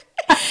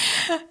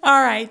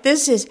All right,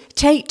 this is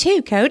take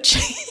two, Coach.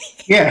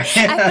 Yeah.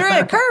 I threw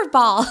a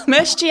curveball,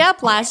 messed you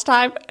up last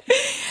time.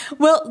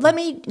 Well, let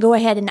me go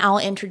ahead and I'll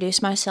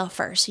introduce myself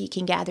first so you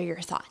can gather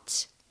your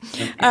thoughts.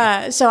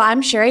 Okay. So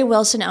I'm Sherry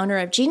Wilson, owner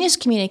of Genius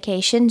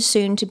Communication,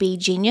 soon to be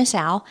Genius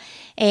Al,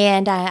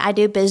 and I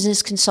do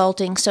business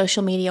consulting,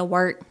 social media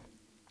work,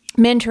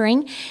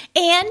 mentoring,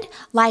 and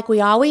like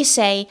we always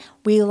say,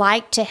 we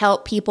like to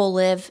help people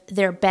live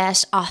their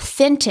best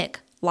authentic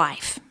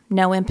life.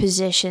 No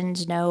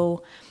impositions,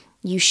 no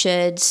you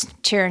shoulds,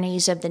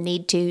 tyrannies of the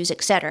need tos,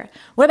 etc.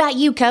 What about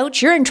you,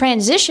 Coach? You're in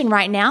transition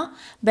right now,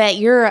 but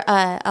you're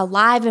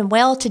alive and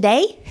well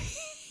today.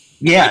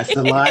 Yes,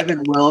 alive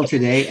and well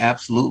today.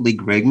 Absolutely.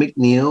 Greg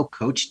McNeil,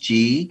 Coach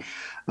G.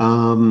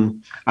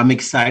 I'm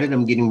excited.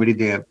 I'm getting ready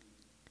to.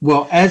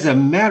 Well, as a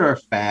matter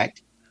of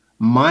fact,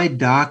 my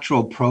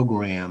doctoral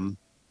program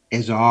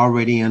is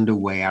already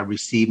underway. I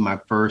received my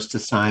first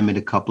assignment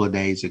a couple of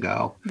days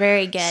ago.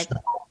 Very good. So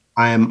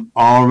I am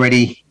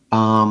already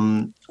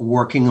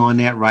working on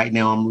that right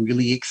now. I'm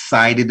really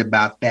excited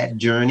about that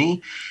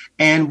journey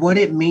and what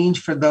it means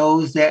for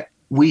those that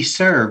we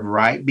serve,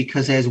 right?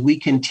 Because as we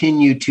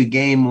continue to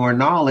gain more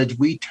knowledge,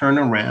 we turn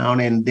around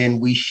and then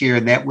we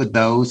share that with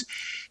those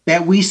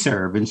that we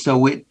serve. And so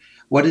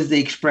what is the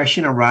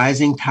expression? A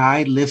rising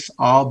tide lifts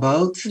all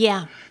boats.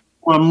 Yeah.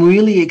 Well, I'm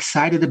really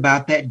excited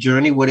about that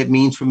journey, what it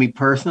means for me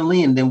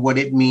personally, and then what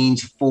it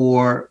means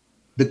for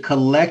the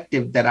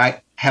collective that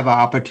I have an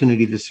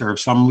opportunity to serve.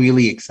 So I'm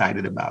really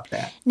excited about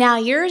that. Now,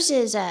 yours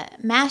is a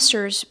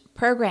master's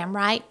program,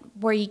 right?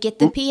 Where you get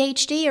the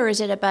PhD, or is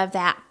it above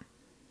that?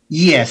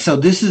 Yeah, so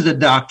this is the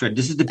doctorate.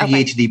 This is the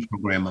Okay. PhD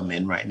program I'm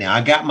in right now.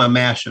 I got my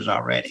master's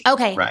already.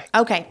 Okay. Right.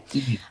 Okay.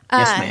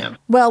 Yes, ma'am.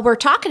 Well, we're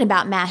talking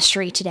about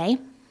mastery today.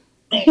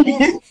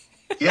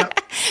 Yep.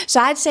 So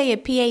I'd say a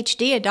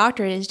PhD, a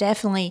doctorate, is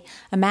definitely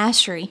a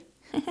mastery.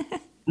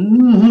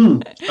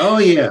 Mm-hmm. Oh,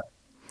 yeah.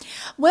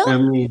 Well, I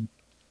mean,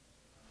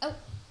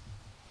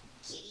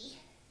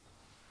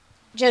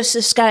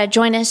 Joseph's got to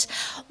join us.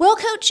 Well,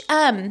 Coach,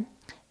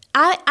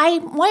 I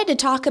wanted to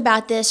talk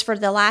about this for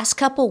the last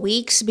couple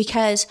weeks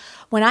because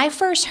when I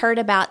first heard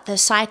about the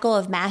cycle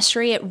of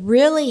mastery, it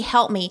really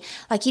helped me.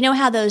 Like, you know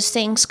how those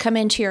things come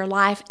into your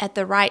life at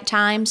the right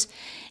times?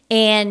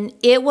 And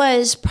it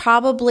was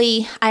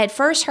probably, I had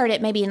first heard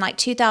it maybe in like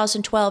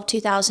 2012,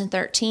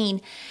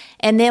 2013.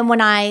 And then when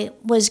I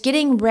was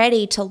getting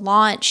ready to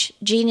launch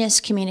Genius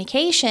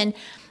Communication,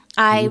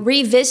 I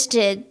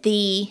revisited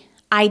the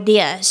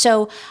idea.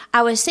 So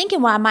I was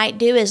thinking what I might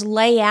do is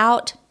lay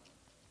out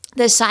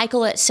the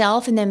cycle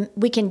itself, and then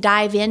we can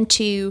dive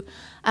into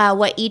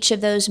what each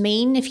of those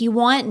mean if you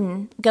want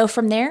and go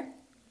from there.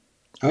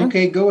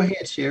 okay, go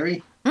ahead,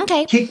 Sherry.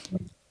 Okay.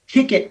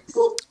 Kick it.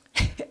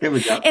 There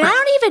we go. And I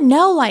don't even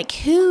know like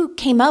who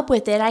came up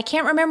with it. I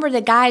can't remember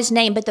the guy's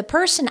name, but the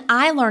person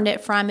I learned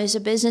it from is a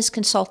business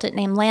consultant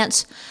named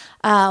Lance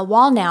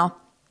Wallnow.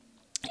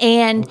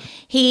 And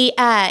he,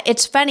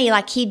 it's funny,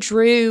 like he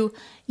drew,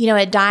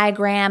 a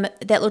diagram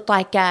that looked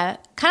like kind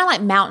of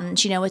like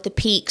mountains, with the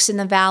peaks and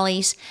the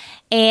valleys.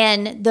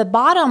 And the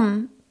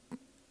bottom,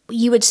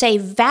 you would say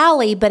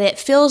valley, but it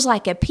feels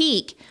like a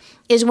peak,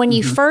 is when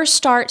you first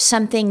start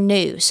something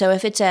new. So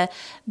if it's a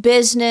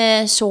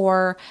business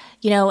or,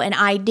 an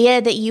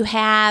idea that you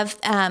have,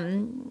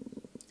 an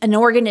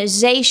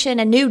organization,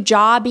 a new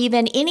job,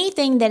 even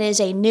anything that is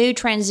a new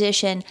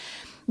transition,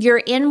 you're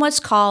in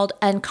what's called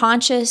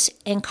unconscious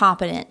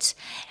incompetence.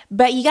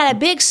 But you got a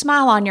big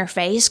smile on your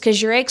face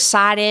because you're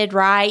excited,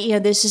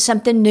 right? This is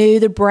something new.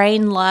 The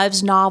brain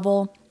loves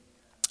novel.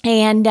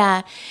 And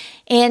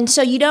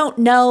so you don't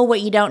know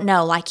what you don't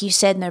know, like you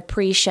said in the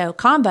pre-show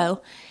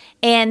combo.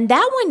 And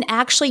that one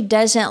actually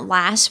doesn't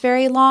last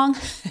very long.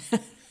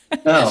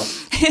 Oh.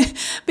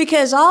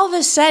 Because all of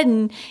a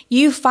sudden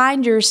you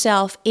find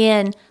yourself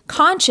in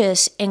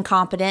conscious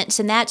incompetence,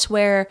 and that's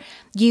where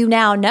you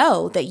now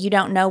know that you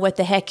don't know what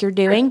the heck you're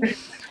doing.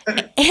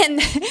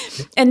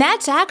 and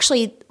that's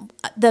actually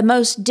the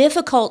most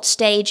difficult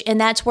stage,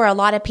 and that's where a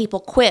lot of people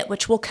quit,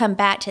 which we'll come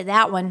back to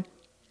that one.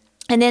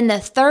 And then the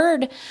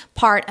third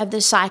part of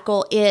the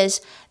cycle is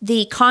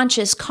the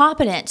conscious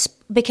competence,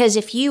 because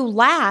if you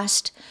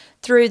last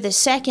through the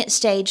second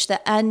stage, the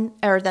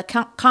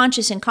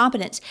conscious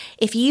incompetence,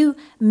 if you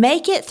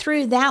make it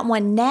through that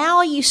one,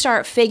 now you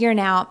start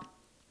figuring out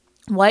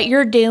what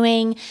you're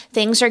doing.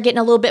 Things are getting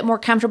a little bit more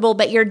comfortable,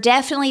 but you're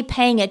definitely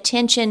paying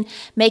attention,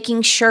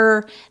 making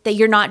sure that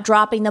you're not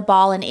dropping the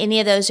ball in any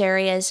of those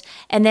areas.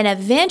 And then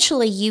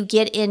eventually you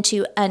get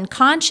into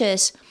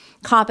unconscious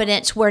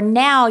competence where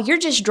now you're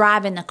just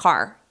driving the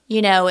car.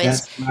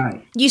 That's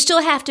right. You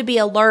still have to be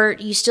alert.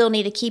 You still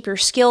need to keep your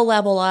skill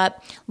level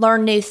up,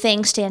 learn new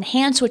things to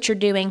enhance what you're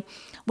doing,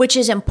 which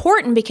is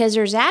important because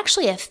there's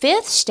actually a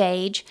fifth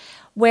stage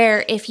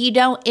where if you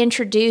don't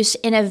introduce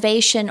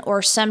innovation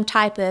or some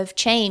type of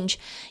change,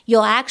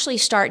 you'll actually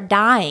start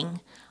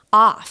dying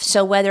off.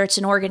 So whether it's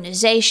an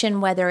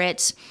organization, whether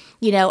it's,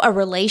 a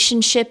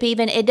relationship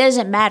even, it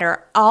doesn't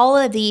matter. All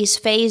of these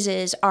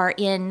phases are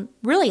in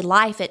really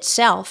life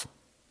itself.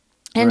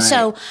 And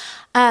so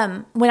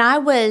when I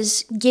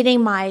was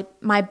getting my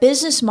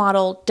business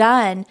model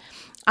done,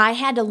 I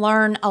had to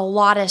learn a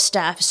lot of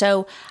stuff.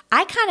 So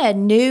I kind of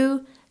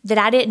knew that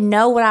I didn't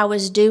know what I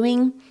was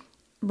doing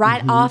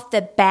right off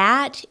the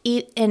bat.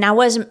 And I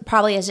wasn't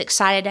probably as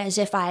excited as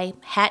if I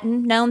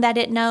hadn't known that I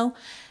didn't know.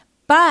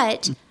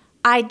 But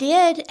I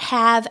did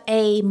have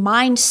a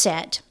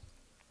mindset,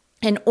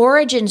 an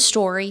origin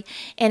story,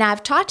 and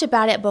I've talked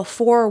about it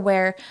before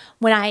where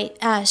when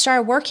I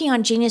started working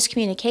on Genius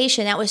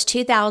Communication, that was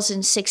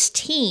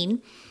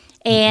 2016,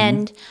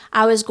 and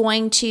I was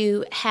going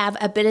to have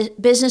a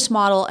business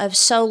model of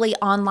solely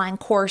online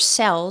course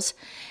sales.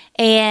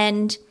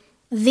 And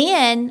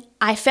then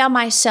I found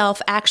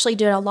myself actually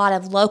doing a lot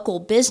of local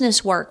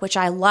business work, which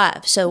I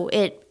love. So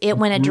it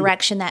went a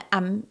direction that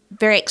I'm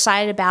very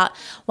excited about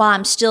while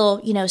I'm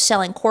still,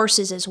 selling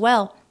courses as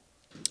well.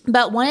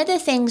 But one of the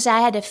things I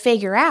had to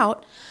figure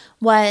out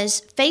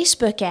was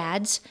Facebook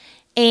ads.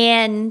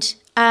 And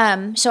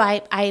so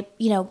I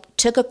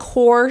took a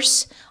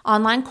course,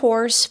 online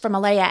course from a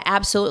lady I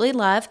absolutely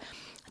love,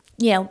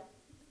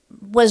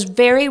 was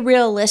very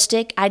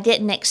realistic. I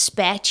didn't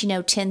expect,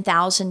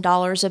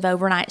 $10,000 of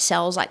overnight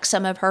sales like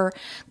some of her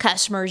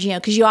customers,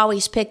 because you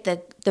always pick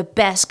the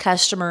best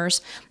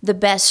customers, the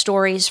best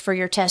stories for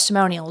your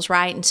testimonials,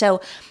 right? And so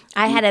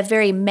I had a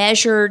very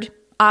measured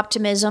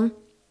optimism.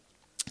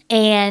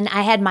 And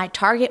I had my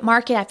target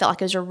market. I felt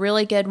like it was a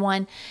really good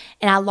one.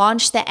 And I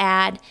launched the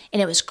ad,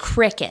 and it was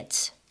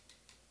crickets.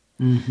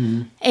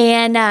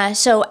 And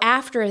so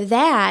after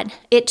that,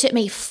 it took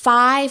me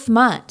 5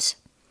 months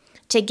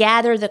to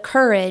gather the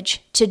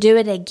courage to do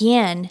it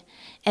again,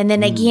 and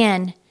then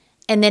again,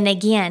 and then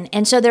again.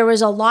 And so there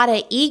was a lot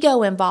of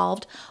ego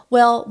involved.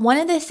 Well, one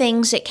of the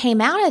things that came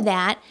out of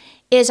that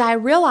is I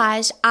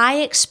realized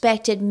I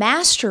expected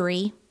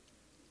mastery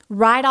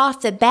right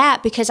off the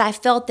bat because I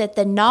felt that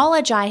the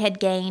knowledge I had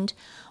gained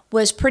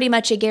was pretty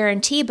much a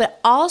guarantee. But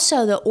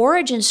also the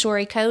origin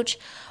story, Coach,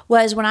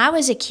 was when I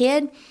was a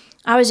kid,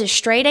 I was a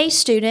straight A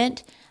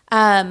student.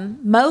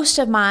 Most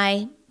of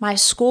my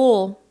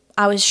school,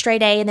 I was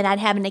straight A, and then I'd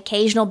have an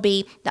occasional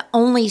B. The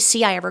only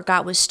C I ever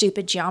got was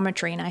stupid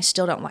geometry, and I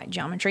still don't like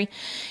geometry.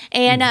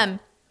 And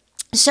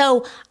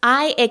so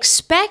I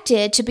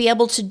expected to be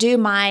able to do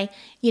my,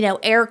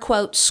 air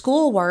quote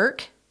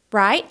schoolwork,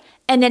 right?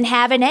 And then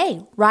have an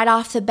A right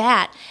off the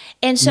bat.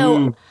 And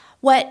so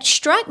what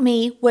struck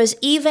me was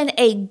even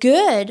a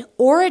good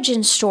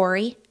origin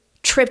story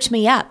tripped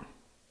me up.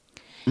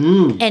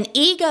 And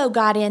ego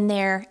got in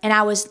there, and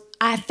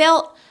I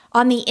felt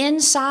on the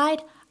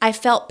inside, I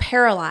felt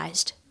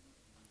paralyzed.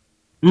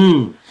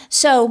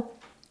 So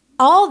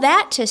all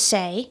that to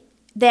say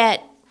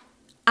that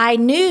I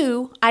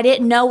knew I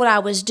didn't know what I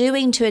was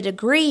doing to a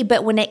degree,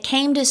 but when it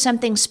came to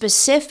something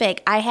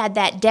specific, I had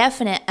that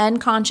definite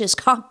unconscious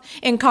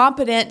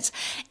incompetence.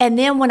 And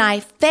then when I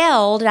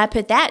failed, and I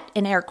put that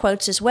in air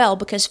quotes as well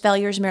because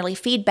failure is merely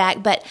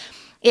feedback, but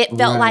it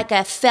felt like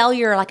a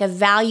failure, like a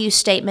value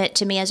statement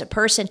to me as a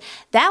person.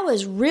 That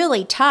was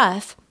really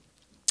tough.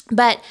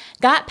 But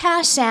got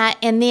past that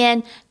and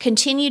then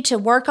continued to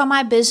work on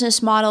my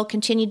business model,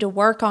 continued to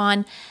work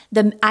on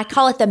I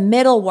call it the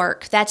middle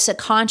work. That's the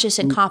conscious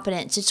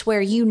incompetence. It's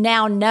where you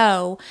now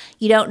know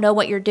you don't know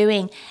what you're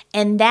doing.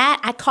 And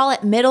that, I call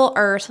it Middle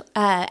Earth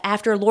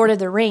after Lord of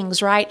the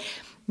Rings, right?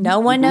 No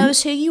one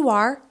knows who you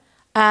are.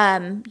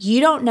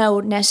 You don't know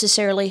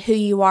necessarily who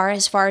you are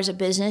as far as a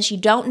business. You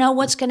don't know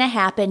what's going to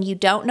happen. You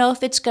don't know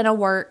if it's going to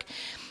work.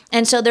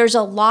 And so there's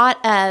a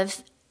lot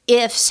of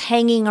ifs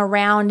hanging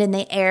around in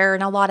the air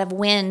and a lot of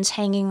winds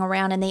hanging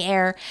around in the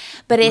air.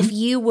 But if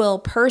you will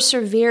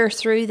persevere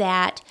through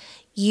that,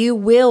 you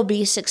will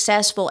be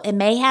successful. It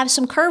may have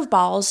some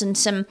curveballs and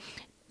some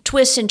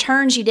twists and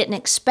turns you didn't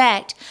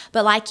expect,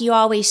 but like you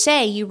always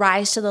say, you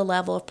rise to the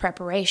level of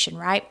preparation,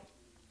 right?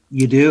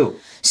 You do.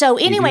 So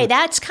anyway,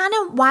 that's kind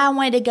of why I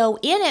wanted to go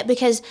in it,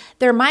 because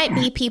there might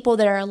be people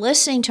that are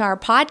listening to our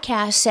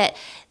podcast that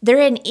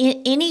they're in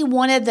any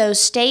one of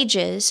those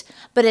stages,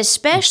 but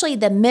especially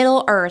the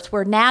middle earth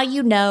where now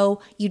you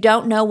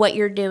don't know what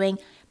you're doing.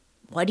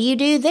 What do you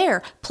do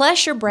there?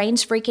 Plus your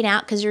brain's freaking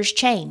out because there's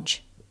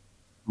change.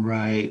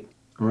 Right.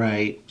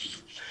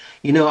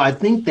 I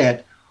think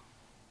that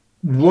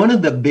one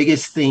of the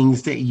biggest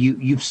things that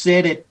you've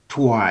said it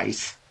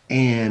twice,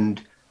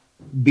 and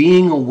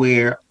being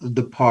aware of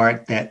the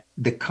part that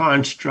the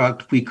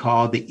construct we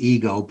call the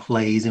ego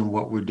plays in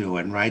what we're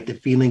doing, right? The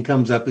feeling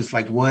comes up, it's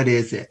like, what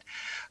is it?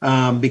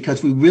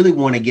 Because we really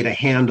want to get a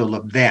handle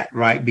of that,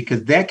 right?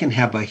 Because that can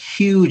have a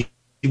huge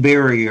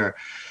barrier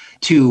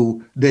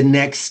to the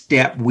next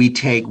step we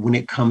take when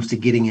it comes to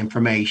getting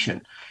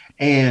information.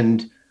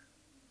 And,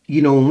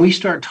 when we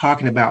start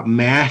talking about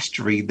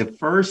mastery, the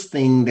first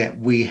thing that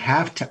we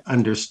have to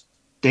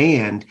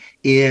understand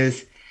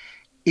is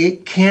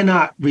it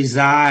cannot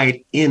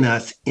reside in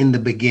us in the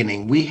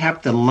beginning. We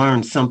have to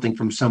learn something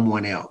from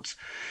someone else.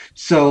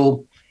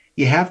 So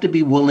you have to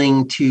be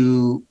willing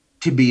to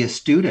be a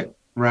student,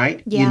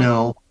 right?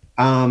 Yeah.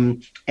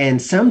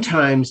 And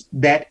sometimes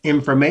that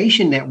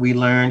information that we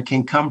learn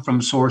can come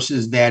from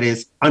sources that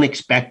is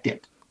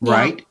unexpected. Yeah.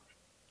 right?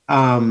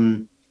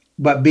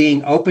 But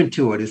being open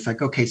to it, it's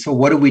like, okay, so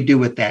what do we do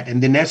with that?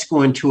 And then that's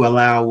going to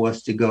allow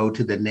us to go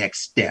to the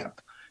next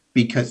step,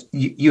 because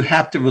you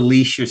have to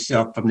release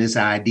yourself from this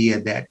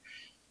idea that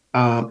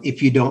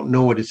if you don't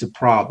know it, it's a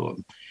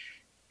problem.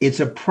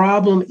 It's a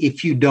problem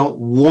if you don't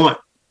want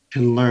to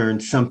learn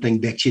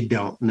something that you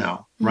don't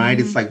know, right?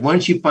 Mm-hmm. It's like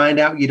once you find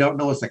out you don't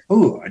know, it's like,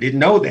 oh, I didn't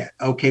know that.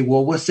 Okay,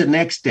 well, what's the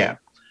next step?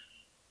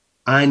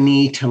 I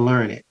need to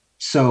learn it.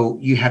 So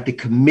you have to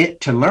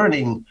commit to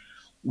learning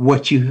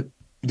what you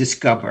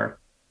discover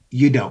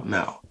you don't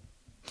know.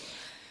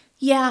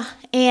 Yeah.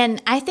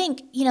 And I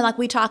think, like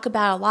we talk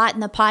about a lot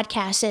in the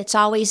podcast, it's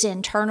always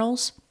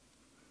internals,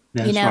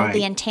 That's right.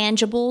 the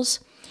intangibles.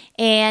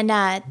 And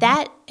I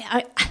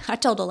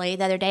told a lady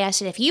the other day, I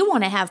said, if you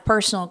want to have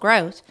personal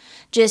growth,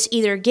 just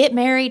either get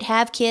married,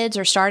 have kids,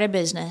 or start a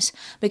business,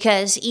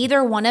 because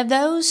either one of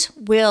those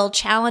will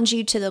challenge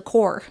you to the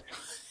core.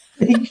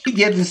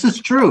 Yeah, this is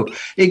true.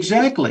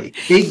 Exactly.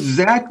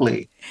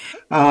 Exactly.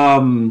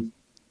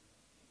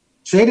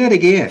 Say that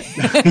again.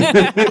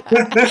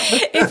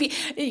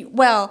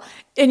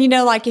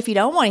 Like if you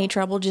don't want any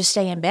trouble, just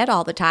stay in bed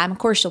all the time. Of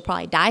course, you'll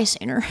probably die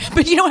sooner.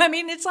 But you know what I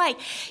mean? It's like,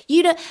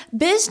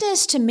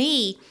 business to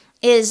me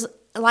is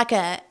like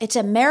it's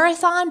a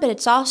marathon, but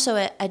it's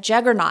also a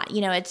juggernaut.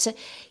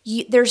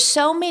 There's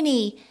so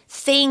many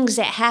things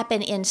that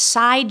happen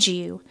inside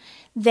you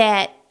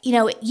that,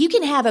 you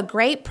can have a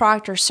great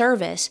product or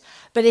service,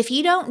 but if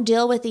you don't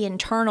deal with the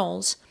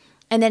internals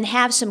and then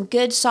have some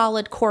good,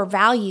 solid core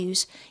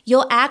values,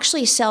 you'll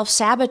actually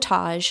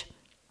self-sabotage,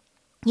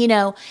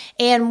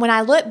 And when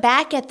I look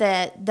back at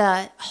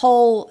the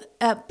whole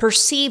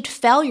perceived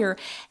failure,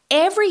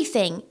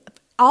 everything,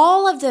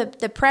 all of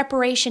the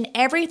preparation,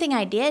 everything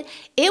I did,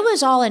 it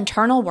was all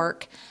internal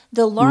work.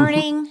 The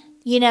learning,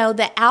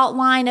 the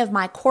outline of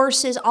my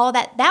courses, all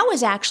that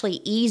was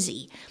actually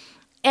easy.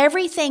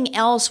 Everything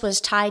else was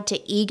tied to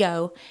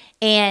ego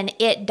and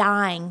it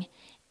dying.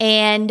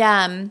 And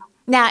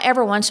now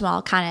every once in a while,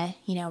 I'll kind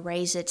of,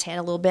 raise its head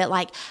a little bit.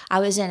 Like I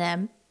was in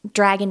a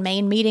Dragon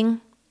Main meeting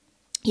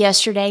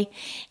yesterday,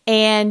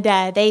 and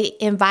they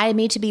invited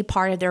me to be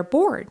part of their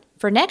board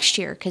for next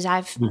year because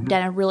I've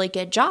done a really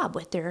good job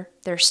with their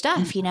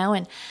stuff,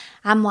 And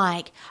I'm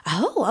like,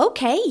 oh,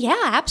 okay,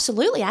 yeah,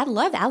 absolutely. I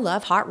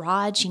love hot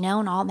rods, and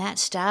all that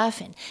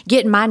stuff, and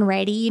getting mine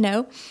ready,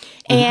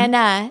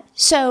 And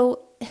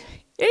so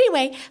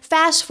anyway,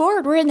 fast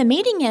forward, we're in the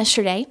meeting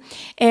yesterday,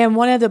 and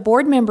one of the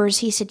board members,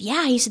 he said,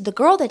 the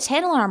girl that's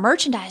handling our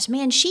merchandise,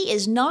 man, she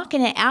is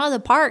knocking it out of the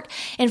park.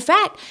 In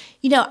fact,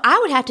 I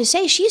would have to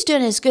say she's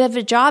doing as good of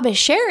a job as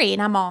Sherry.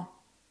 And I'm all,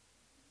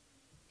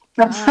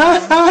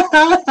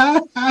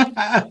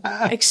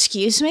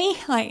 excuse me?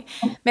 Like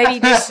maybe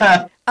just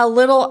a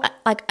little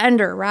like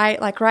under, right?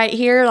 Like right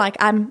here, like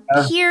I'm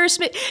here.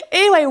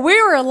 Anyway,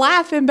 we were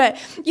laughing, but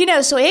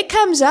so it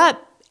comes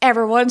up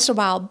every once in a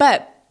while,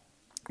 but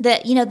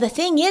the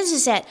thing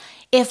is that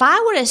if I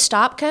would have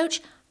stopped,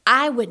 Coach,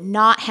 I would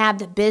not have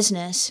the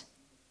business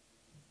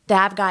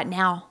that I've got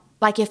now.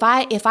 Like if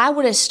I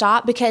would have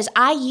stopped, because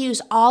I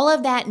use all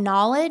of that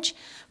knowledge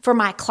for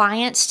my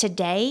clients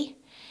today,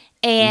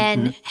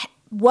 and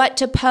what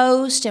to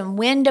post and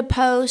when to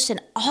post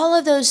and all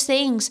of those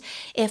things.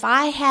 If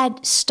I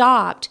had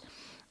stopped,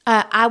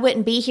 I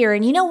wouldn't be here.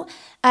 And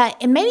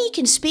and maybe you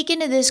can speak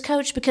into this,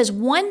 Coach, because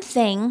one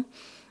thing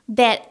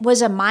that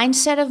was a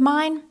mindset of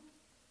mine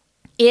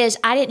is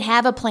I didn't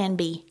have a plan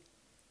B.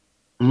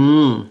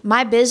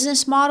 My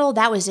business model,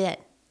 that was it.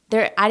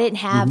 I didn't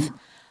have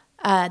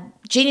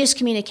Genius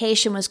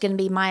Communication was going to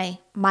be my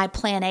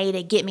plan A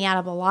to get me out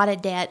of a lot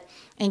of debt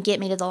and get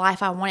me to the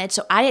life I wanted.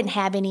 So I didn't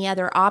have any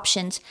other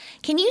options.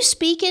 Can you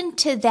speak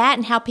into that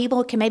and how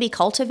people can maybe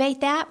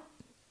cultivate that?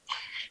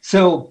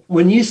 So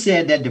when you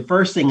said that, the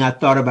first thing I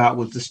thought about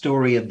was the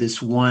story of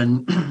this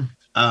one.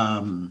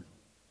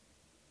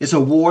 It's a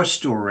war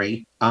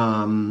story,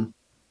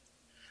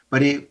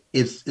 but it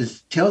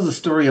tells the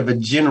story of a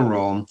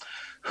general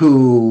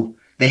who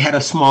they had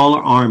a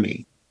smaller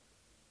army.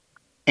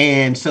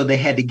 And so they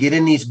had to get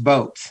in these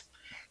boats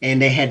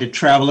and they had to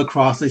travel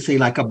across, let's say,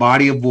 like a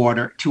body of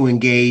water to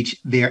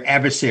engage their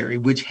adversary,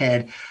 which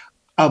had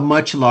a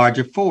much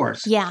larger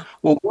force. Yeah.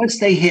 Well, once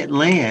they hit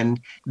land,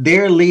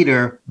 their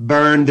leader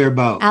burned their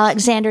boat.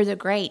 Alexander the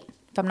Great,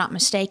 if I'm not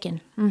mistaken.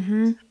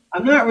 Mm-hmm.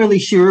 I'm not really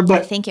sure,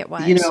 but I think it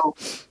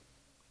was.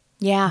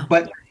 Yeah.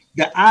 But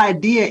the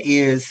idea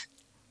is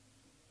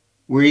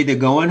we're either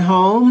going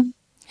home,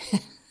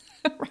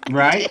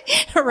 right?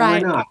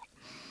 Right. Or not.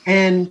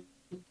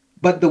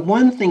 But the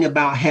one thing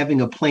about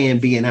having a plan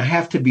B, and I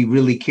have to be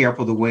really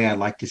careful the way I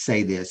like to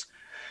say this,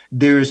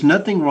 there's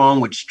nothing wrong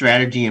with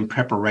strategy and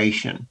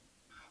preparation.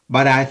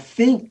 But I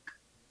think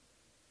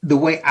the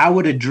way I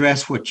would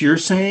address what you're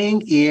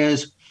saying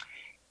is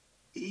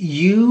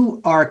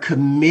you are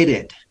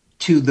committed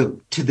to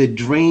the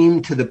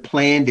dream, to the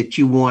plan that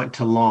you want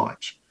to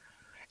launch.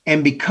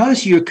 And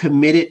because you're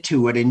committed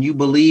to it and you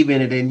believe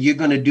in it and you're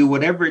going to do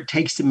whatever it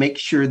takes to make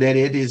sure that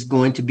it is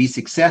going to be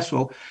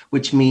successful,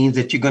 which means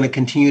that you're going to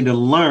continue to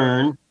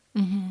learn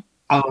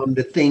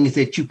the things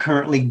that you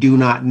currently do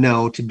not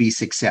know to be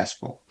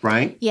successful,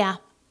 right? Yeah.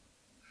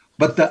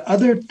 But the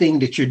other thing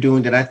that you're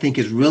doing that I think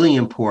is really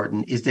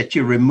important is that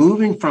you're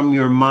removing from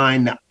your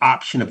mind the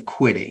option of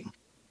quitting.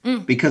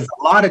 Mm. Because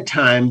a lot of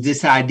times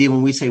this idea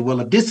when we say,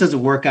 well, if this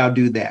doesn't work, I'll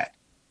do that.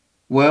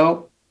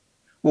 Well,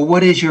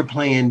 what is your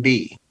plan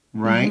B,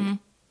 right? Mm-hmm.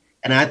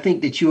 And I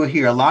think that you will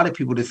hear a lot of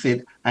people that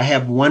said, I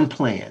have one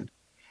plan.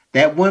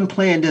 That one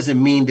plan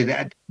doesn't mean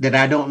that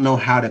I don't know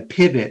how to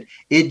pivot.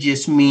 It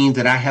just means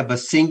that I have a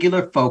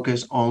singular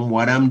focus on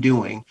what I'm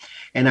doing.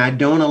 And I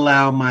don't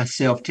allow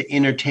myself to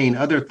entertain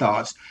other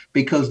thoughts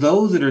because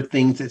those are the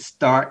things that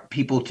start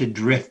people to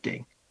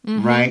drifting,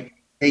 Mm-hmm. right?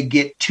 They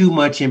get too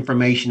much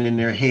information in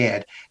their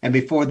head. And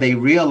before they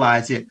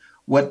realize it,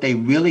 what they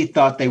really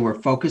thought they were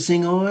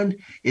focusing on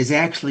is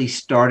actually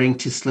starting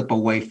to slip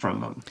away from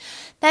them.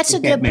 That's a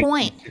If that good makes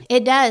point. sense.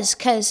 It does,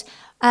 because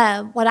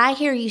what I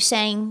hear you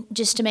saying,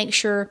 just to make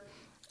sure,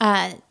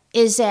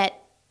 is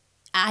that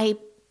I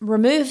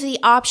removed the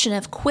option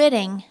of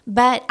quitting,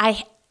 but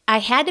I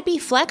had to be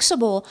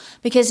flexible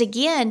because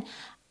again,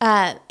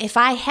 if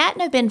I hadn't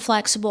have been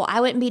flexible,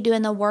 I wouldn't be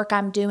doing the work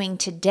I'm doing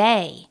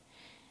today.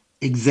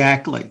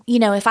 Exactly. You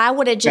know, if I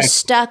would have just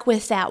Exactly. stuck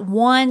with that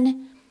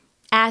one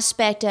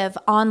aspect of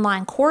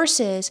online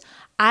courses,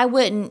 I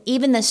wouldn't,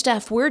 even the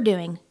stuff we're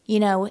doing,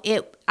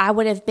 I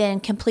would have been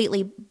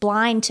completely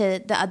blind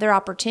to the other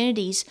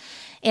opportunities.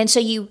 And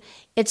so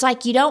it's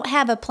like you don't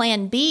have a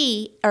plan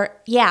B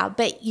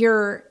but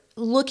you're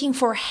looking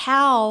for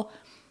how,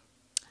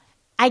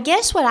 I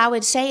guess what I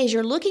would say is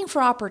you're looking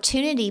for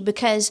opportunity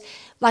because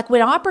like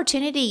when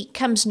opportunity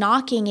comes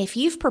knocking, if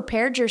you've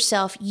prepared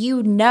yourself,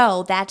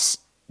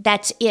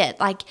 that's it.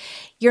 Like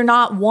you're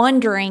not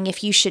wondering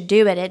if you should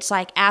do it. It's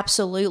like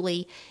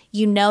absolutely,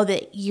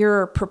 that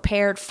you're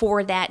prepared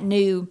for that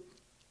new,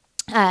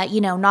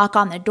 knock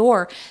on the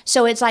door.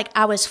 So it's like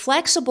I was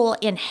flexible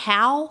in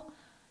how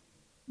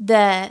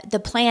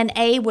the plan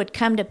A would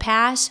come to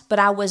pass, but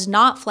I was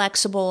not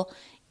flexible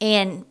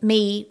in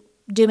me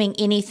doing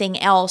anything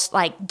else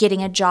like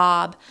getting a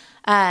job,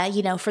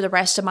 for the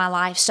rest of my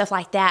life, stuff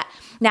like that.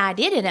 Now, I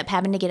did end up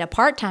having to get a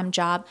part-time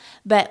job,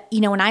 but,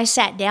 when I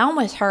sat down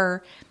with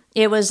her,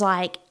 it was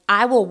like,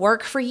 I will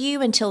work for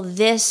you until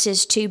this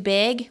is too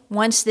big.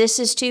 Once this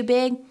is too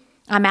big,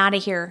 I'm out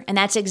of here. And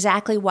that's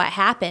exactly what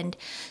happened.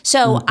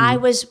 So I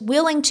Mhm. was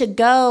willing to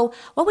go,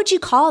 what would you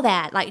call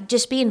that? Like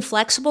just being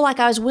flexible. Like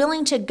I was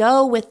willing to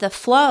go with the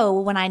flow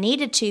when I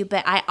needed to,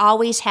 but I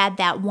always had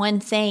that one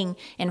thing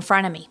in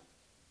front of me.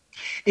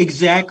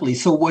 Exactly.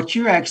 So what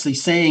you're actually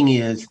saying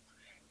is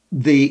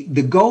the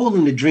goal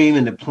and the dream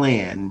and the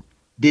plan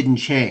didn't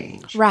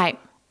change. Right.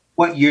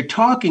 What you're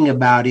talking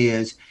about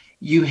is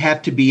you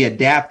have to be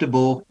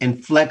adaptable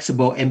and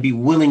flexible and be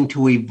willing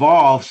to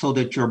evolve so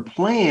that your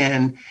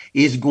plan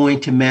is going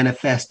to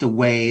manifest the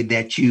way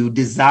that you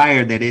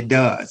desire that it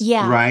does,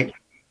 Yeah. right?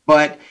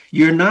 But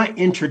you're not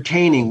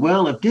entertaining,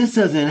 well, if this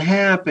doesn't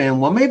happen,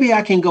 well, maybe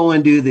I can go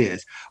and do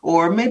this,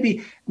 or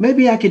maybe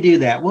I could do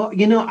that. Well,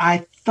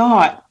 I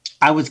thought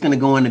I was going to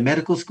go into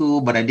medical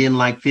school, but I didn't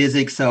like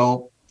physics,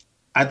 so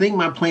I think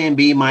my plan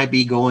B might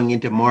be going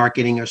into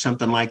marketing or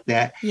something like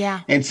that.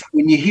 Yeah. And so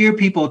when you hear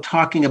people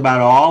talking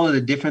about all of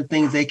the different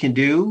things they can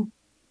do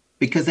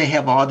because they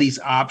have all these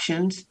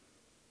options,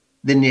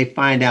 then they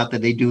find out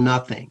that they do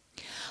nothing,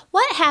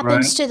 What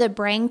happens right? to the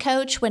brain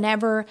coach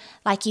whenever,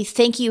 like, you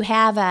think you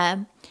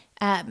have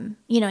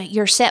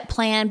your set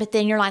plan, but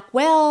then you're like,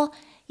 well,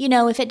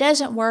 if it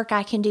doesn't work,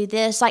 I can do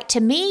this. Like, to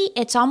me,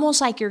 it's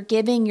almost like you're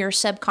giving your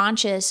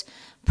subconscious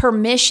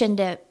permission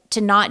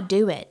to not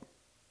do it.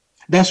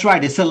 That's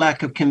right. It's a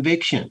lack of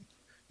conviction.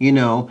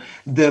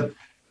 The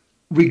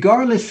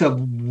regardless of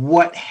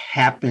what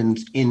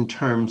happens in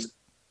terms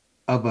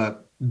of a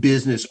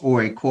business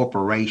or a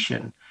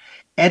corporation,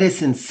 at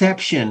its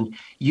inception,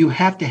 you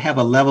have to have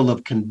a level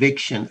of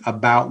conviction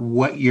about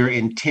what your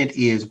intent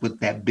is with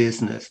that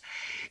business,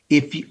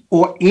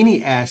 or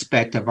any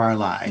aspect of our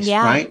lives,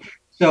 Yeah. right?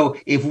 So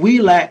if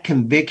we lack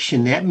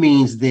conviction, that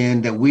means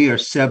then that we are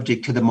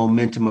subject to the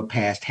momentum of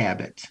past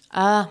habits.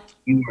 Uh,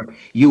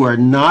 You are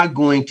not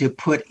going to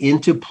put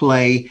into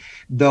play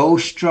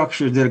those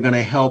structures that are going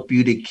to help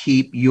you to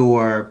keep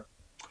your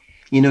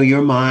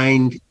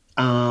mind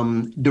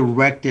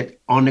directed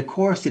on the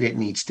course that it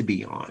needs to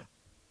be on.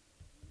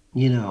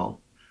 You know,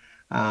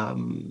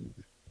 um,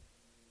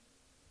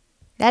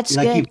 that's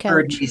like good,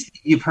 coach.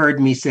 you've heard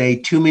me say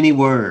too many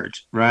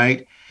words,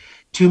 right?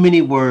 Too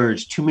many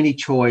words, too many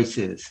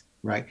choices,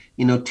 right?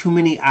 Too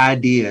many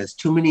ideas,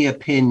 too many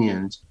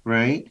opinions,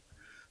 right?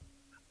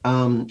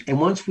 And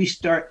once we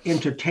start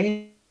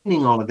entertaining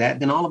all of that,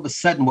 then all of a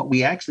sudden what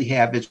we actually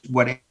have is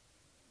what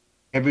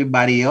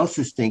everybody else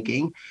is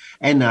thinking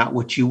and not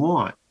what you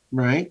want,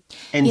 right?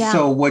 And Yeah.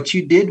 so what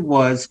you did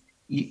was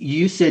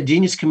you said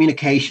genius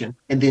communication,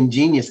 and then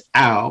genius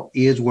out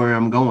is where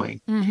I'm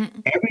going. Hmm.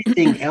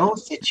 Everything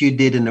else that you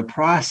did in the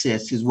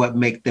process is what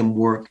make them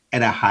work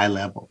at a high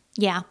level.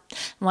 Yeah.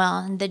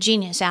 Well, the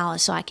genius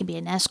Alice, so I can be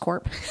an S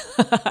corp.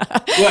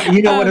 Well,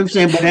 you know what I'm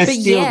saying, but that's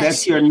But still, yes.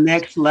 that's your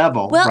next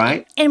level, Well,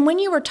 right? and when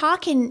you were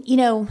talking,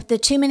 the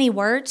too many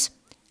words,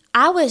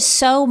 I was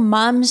so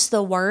mum's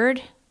the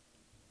word.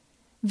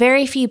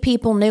 Very few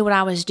people knew what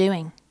I was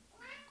doing.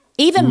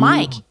 Even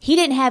Mike, he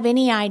didn't have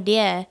any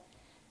idea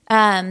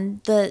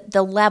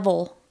the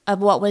level of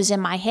what was in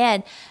my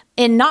head.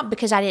 And not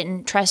because I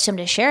didn't trust him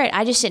to share it.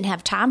 I just didn't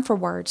have time for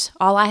words.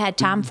 All I had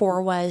time for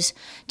was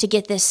to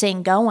get this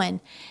thing going.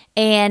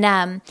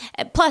 And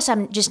plus,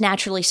 I'm just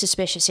naturally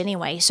suspicious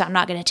anyway. So I'm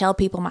not going to tell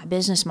people my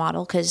business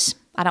model because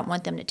I don't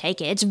want them to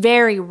take it. It's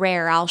very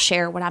rare I'll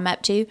share what I'm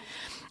up to.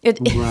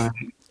 Right.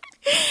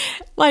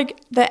 Like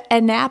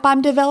an app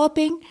I'm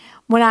developing,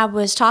 when I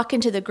was talking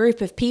to the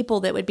group of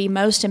people that would be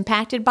most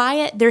impacted by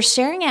it, they're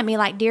staring at me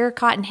like deer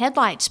caught in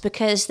headlights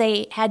because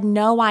they had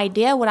no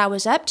idea what I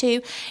was up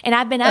to. And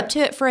I've been up to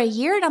it for a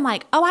year, and I'm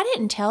like, oh, I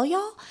didn't tell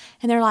y'all?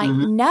 And they're like,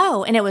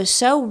 no. And it was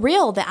so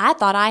real that I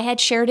thought I had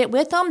shared it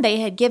with them.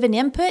 They had given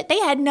input. They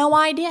had no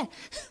idea.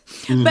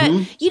 But,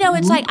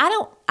 it's like,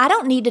 I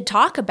don't need to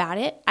talk about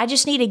it. I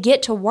just need to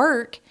get to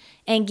work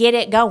and get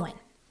it going.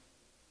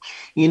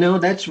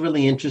 That's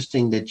really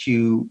interesting that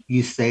you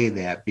say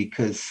that,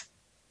 because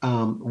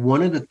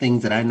one of the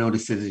things that I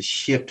noticed is a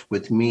shift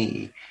with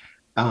me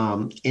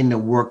in the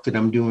work that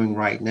I'm doing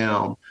right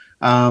now.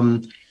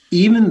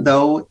 Even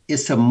though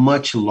it's a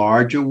much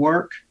larger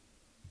work,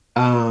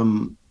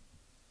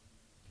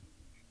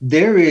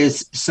 there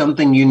is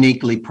something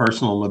uniquely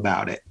personal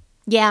about it.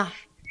 Yeah.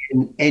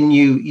 And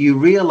you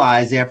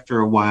realize after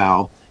a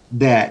while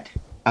that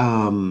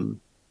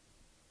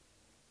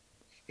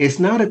it's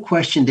not a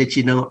question that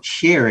you don't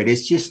share it.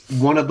 It's just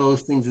one of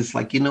those things. It's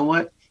like, you know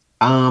what?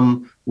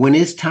 When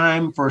it's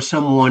time for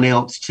someone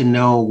else to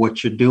know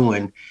what you're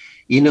doing,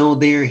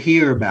 they're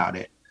here about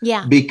it.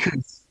 Yeah.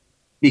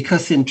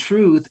 Because in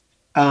truth,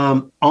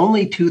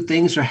 only two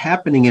things are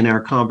happening in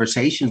our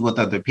conversations with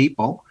other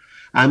people.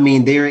 I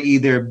mean, we're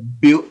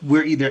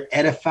either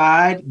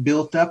edified,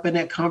 built up in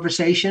that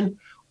conversation,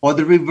 or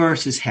the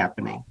reverse is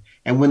happening.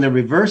 And when the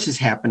reverse is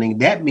happening,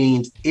 that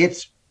means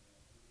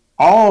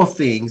all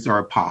things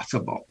are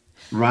possible,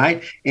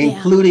 right?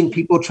 Including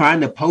people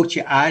trying to poach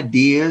your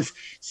ideas,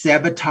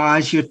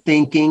 sabotage your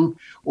thinking,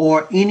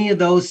 or any of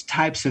those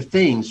types of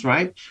things,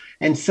 right?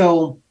 And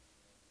so,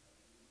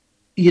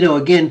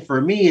 again,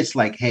 for me, it's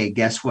like, hey,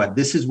 guess what?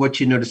 This is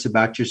what you notice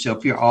about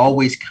yourself. You're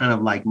always kind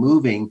of like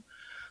moving,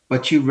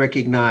 but you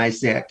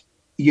recognize that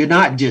you're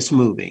not just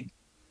moving.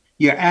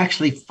 You're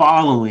actually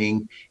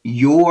following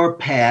your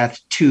path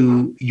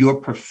to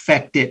your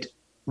perfected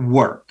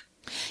work.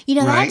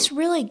 Right? That's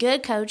really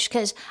good, Coach,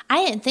 because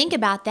I didn't think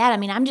about that. I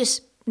mean, I'm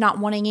just not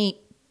wanting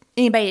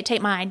anybody to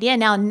take my idea.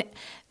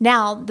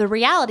 Now, the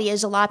reality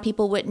is a lot of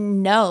people wouldn't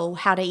know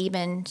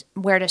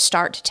where to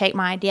start to take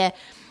my idea.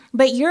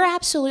 But you're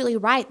absolutely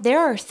right. There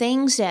are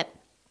things that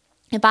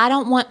if I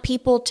don't want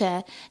people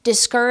to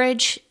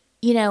discourage,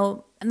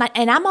 and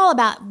I'm all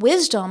about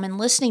wisdom and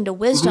listening to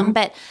wisdom,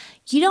 but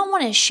you don't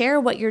want to share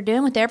what you're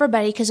doing with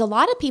everybody because a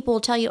lot of people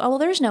will tell you, oh, well,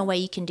 there's no way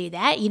you can do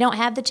that. You don't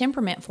have the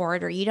temperament for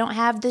it, or you don't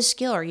have the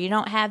skill, or you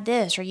don't have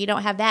this, or you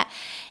don't have that.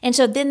 And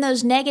so then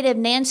those negative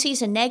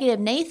Nancys and negative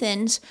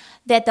Nathans,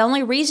 that the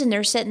only reason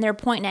they're sitting there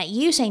pointing at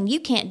you saying you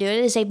can't do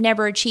it is they've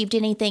never achieved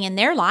anything in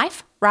their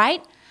life,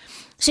 right?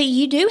 So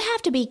you do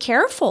have to be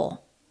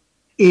careful.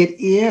 It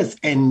is.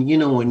 And,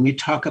 when you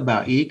talk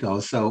about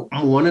ego, so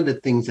one of the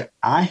things that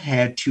I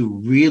had to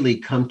really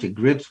come to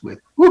grips with,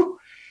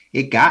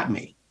 it got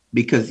me.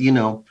 Because,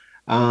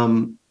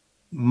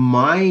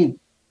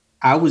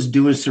 I was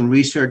doing some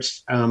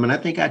research and I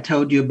think I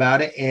told you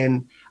about it,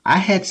 and I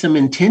had some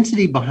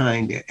intensity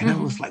behind it. And I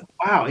was like,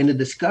 wow, in the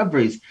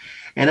discoveries.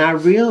 And I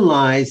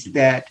realized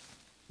that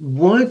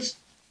once,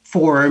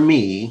 for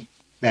me,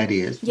 that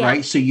is,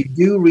 right? So you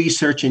do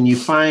research and you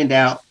find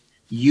out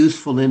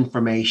useful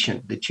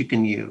information that you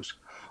can use.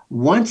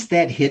 Once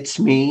that hits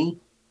me,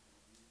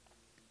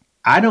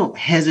 I don't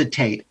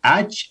hesitate.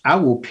 I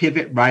will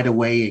pivot right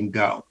away and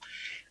go.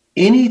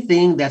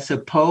 Anything that's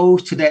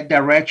opposed to that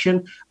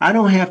direction, I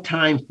don't have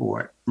time for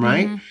it,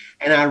 right?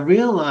 And I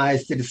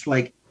realized that it's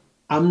like,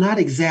 I'm not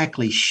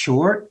exactly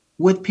short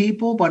with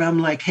people, but I'm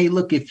like, hey,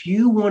 look, if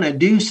you want to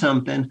do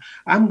something,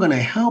 I'm going to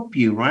help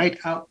you, right?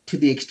 Out to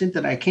the extent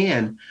that I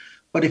can.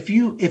 But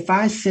if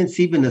I sense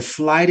even the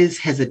slightest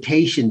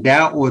hesitation,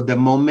 doubt, or the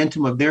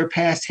momentum of their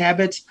past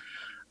habits,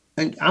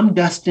 I'm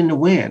dust in the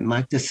wind,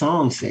 like the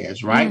song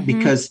says, right?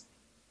 Because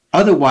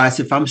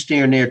otherwise, if I'm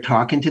staring there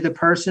talking to the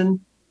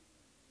person,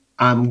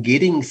 I'm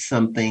getting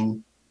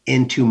something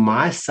into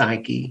my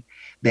psyche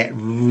that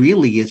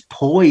really is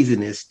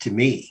poisonous to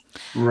me,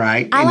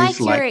 right? I like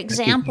your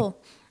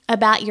example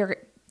about your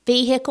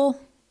vehicle,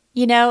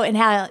 and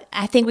how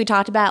I think we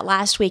talked about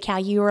last week, how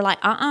you were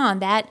like,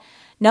 that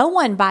no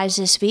one buys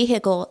this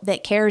vehicle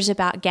that cares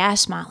about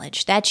gas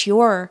mileage. That's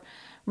your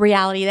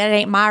reality. That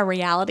ain't my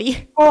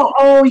reality.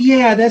 Oh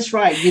yeah, that's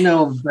right.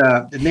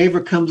 The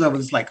neighbor comes up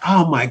and it's like,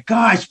 oh my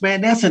gosh,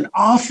 man, that's an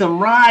awesome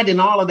ride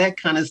and all of that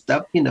kind of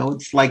stuff.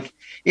 It's like,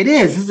 it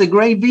is. It's a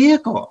great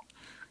vehicle.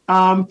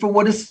 for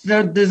what it's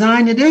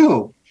designed to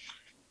do.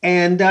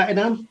 And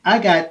I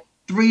got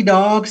 3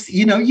 dogs.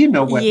 You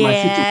know what my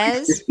situation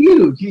Yes, is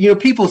huge.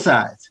 People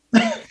size.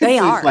 they So it's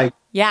are. like,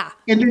 Yeah.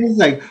 and then it's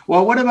like,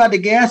 well, what about the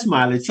gas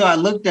mileage? So I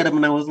looked at him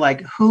and I was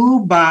like,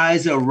 who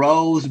buys a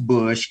rose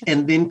bush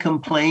and then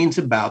complains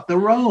about the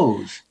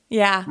rose,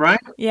 Yeah. right?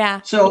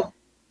 Yeah. So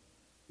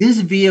this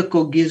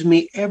vehicle gives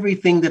me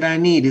everything that I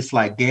need. It's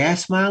like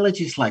gas mileage.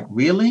 It's like,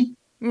 really?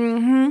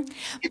 Mhm.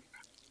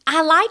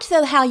 I liked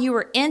though how you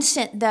were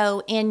instant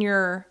though in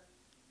your,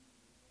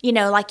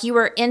 like you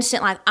were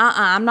instant like,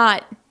 I'm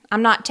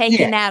not taking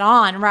Yeah. that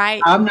on,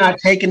 right? I'm not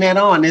taking that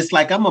on. It's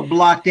like I'm gonna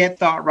block that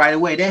thought right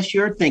away. That's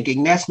your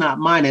thinking. That's not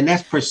mine. And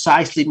that's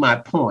precisely my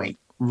point,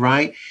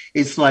 right?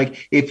 It's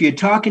like if you're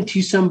talking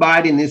to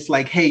somebody and it's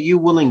like, hey, you're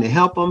willing to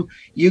help them,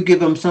 you give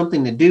them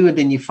something to do, and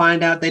then you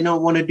find out they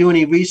don't want to do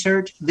any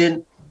research,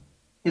 then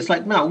it's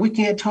like, no, we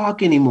can't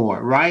talk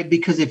anymore, right?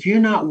 Because if you're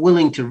not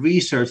willing to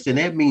research, then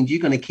that means you're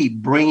going to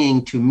keep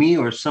bringing to me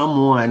or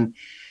someone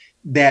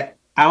that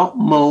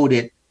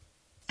outmoded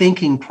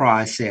thinking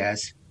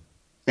process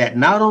that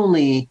not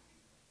only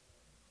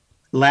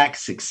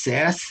lacks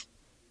success,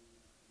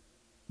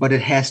 but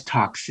it has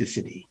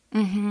toxicity.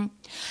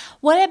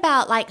 What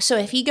about like, so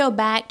if you go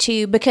back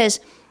to,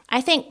 because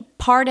I think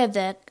part of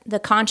the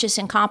conscious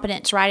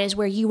incompetence, right, is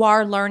where you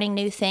are learning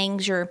new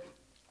things. You're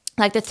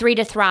like the 3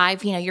 to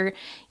thrive,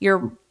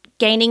 you're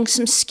gaining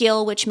some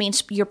skill, which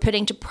means you're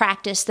putting to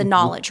practice the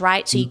knowledge,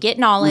 right? So you get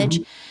knowledge,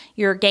 Mm-hmm.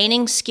 you're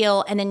gaining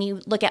skill, and then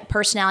you look at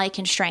personality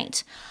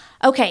constraints.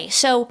 Okay,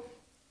 so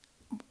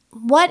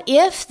what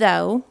if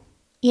though,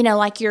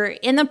 like you're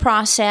in the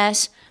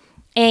process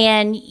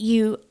and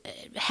you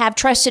have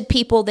trusted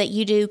people that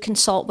you do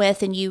consult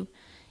with and you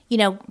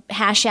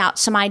hash out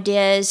some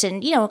ideas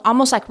and,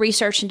 almost like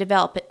research and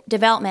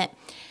development.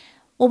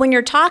 Well, when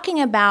you're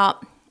talking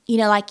about,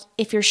 like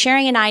if you're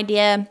sharing an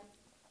idea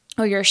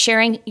or you're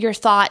sharing your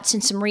thoughts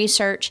and some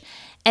research,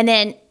 and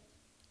then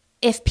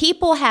if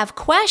people have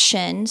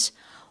questions,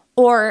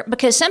 or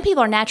because some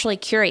people are naturally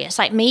curious,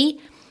 like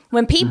me,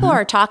 when people Mm-hmm.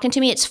 are talking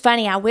to me, it's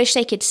funny. I wish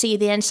they could see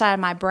the inside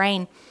of my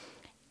brain.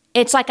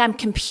 It's like I'm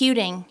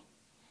computing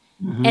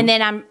and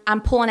then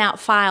I'm pulling out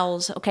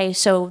files. Okay,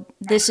 so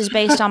this is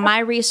based on my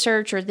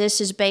research, or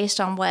this is based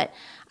on what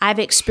I've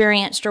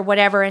experienced, or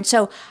whatever. And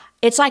so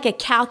it's like a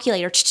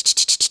calculator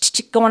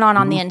going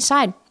on the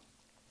inside.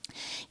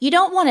 You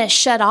don't want to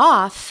shut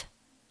off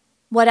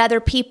what other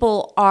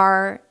people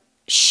are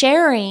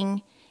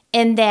sharing,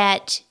 in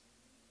that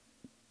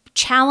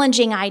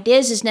challenging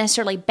ideas is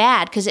necessarily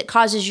bad because it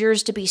causes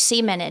yours to be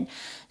cemented.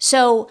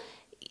 So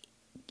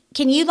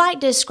can you like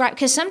describe,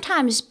 because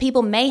sometimes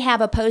people may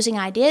have opposing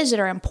ideas that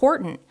are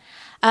important.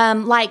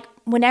 Like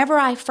whenever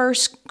I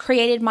first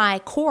created my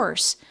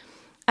course,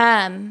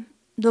 the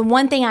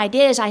one thing I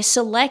did is I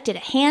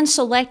hand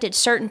selected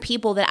certain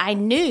people that I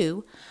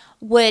knew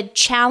would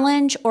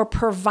challenge or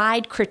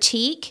provide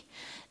critique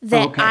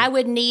that Okay. I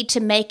would need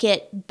to make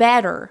it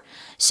better.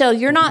 So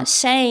you're not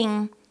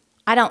saying,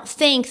 I don't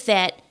think,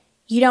 that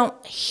you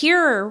don't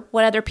hear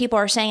what other people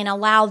are saying and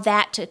allow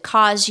that to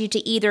cause you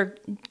to either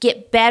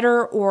get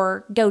better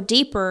or go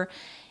deeper.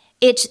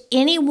 It's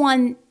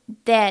anyone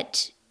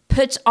that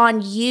puts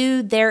on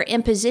you their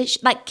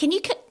imposition. Like, can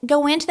you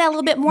go into that a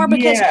little bit more?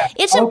 Because Yeah.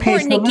 it's Okay.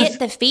 important So to let's get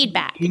the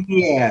feedback.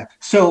 Yeah.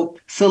 So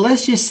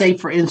let's just say,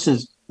 for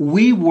instance,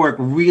 we work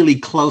really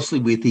closely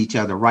with each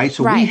other, right?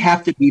 So we Right.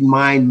 have to be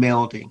mind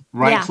melding,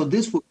 right? Yeah. So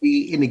this would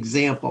be an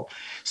example.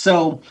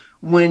 So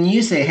when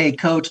you say, hey,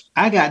 coach,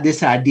 I got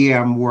this idea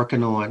I'm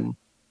working on.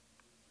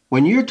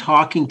 When you're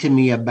talking to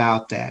me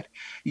about that,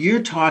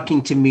 you're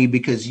talking to me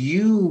because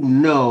you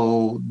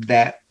know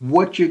that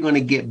what you're going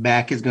to get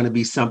back is going to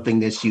be something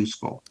that's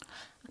useful,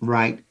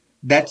 right?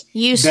 That's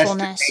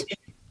Usefulness.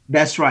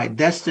 that's right.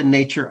 That's the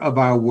nature of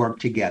our work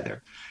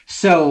together.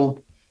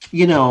 So,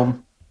 you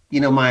know,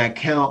 my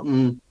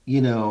accountant,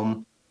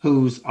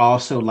 who's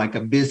also like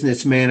a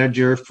business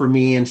manager for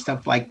me and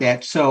stuff like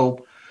that.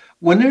 So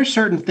when there's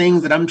certain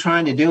things that I'm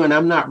trying to do and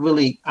I'm not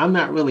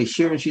really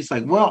sure. And she's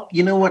like, well,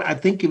 you know what? I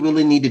think you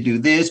really need to do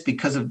this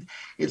because of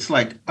it's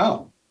like,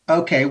 oh,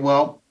 okay,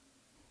 well,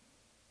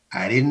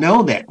 I didn't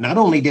know that. Not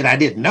only did I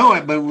didn't know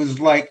it, but it was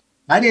like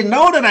I didn't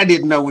know that I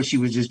didn't know what she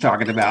was just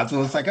talking about.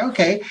 So it's like,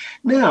 okay,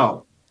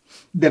 now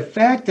the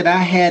fact that I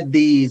had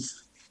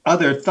these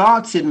other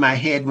thoughts in my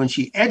head when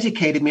she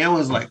educated me, I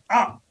was like,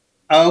 oh,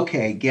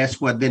 okay, guess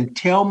what? Then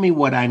tell me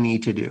what I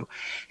need to do.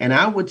 And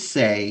I would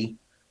say,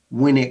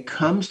 when it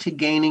comes to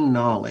gaining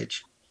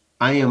knowledge,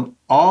 I am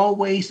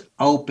always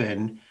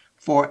open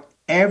for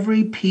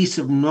every piece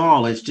of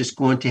knowledge that's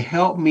going to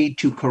help me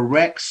to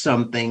correct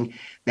something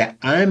that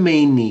I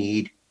may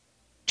need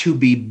to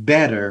be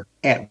better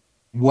at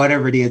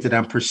whatever it is that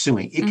I'm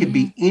pursuing. It could Mm-hmm.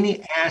 be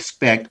any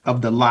aspect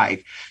of the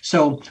life.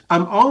 So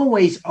I'm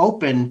always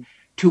open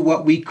to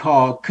what we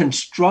call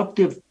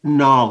constructive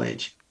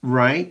knowledge,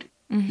 right?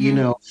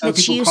 Some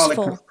It's people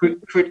call useful.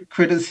 it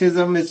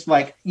criticism. It's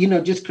like,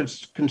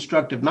 just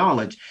constructive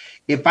knowledge.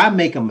 If I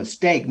make a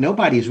mistake,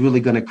 nobody's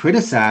really going to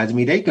criticize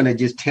me. They're going to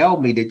just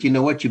tell me that,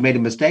 you made a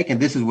mistake and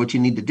this is what you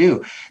need to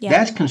do. Yeah.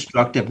 That's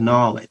constructive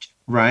knowledge,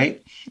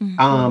 right?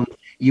 Mm-hmm.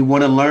 You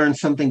want to learn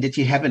something that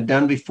you haven't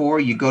done before,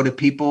 you go to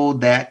people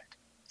that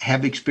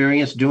have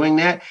experience doing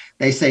that.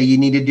 They say you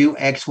need to do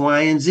X,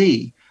 Y, and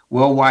Z.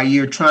 Well, while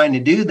you're trying to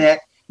do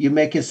that, you're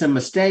making some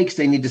mistakes.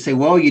 They need to say,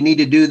 well, you need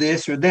to do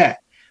this or that.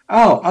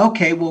 Oh,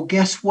 okay. Well,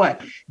 guess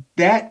what?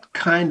 That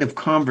kind of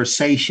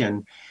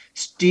conversation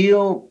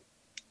still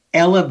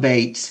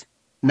elevates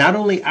not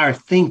only our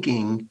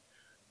thinking,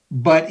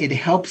 but it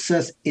helps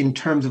us in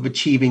terms of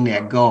achieving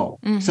that goal.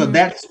 So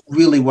that's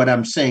really what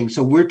I'm saying.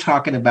 So we're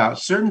talking about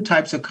certain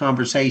types of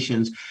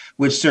conversations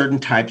with certain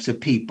types of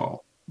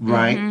people,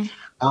 right?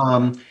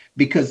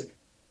 Because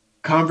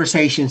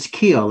conversations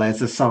kill, as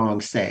the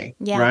songs say,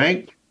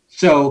 right?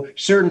 So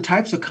certain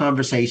types of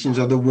conversations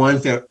are the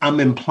ones that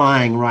I'm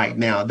implying right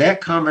now. That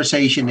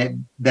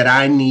conversation that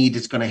I need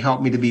is going to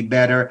help me to be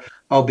better.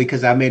 Oh,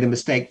 because I made a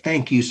mistake.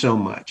 Thank you so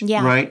much.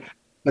 Yeah. Right.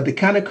 But the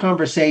kind of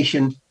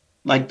conversation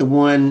like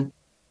the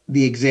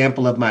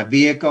example of my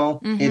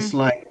vehicle, it's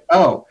like,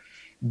 oh,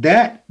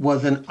 that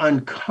was an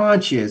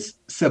unconscious,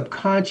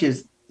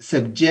 subconscious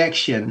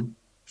suggestion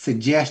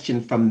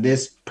from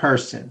this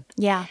person.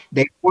 Yeah.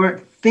 They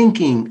weren't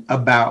thinking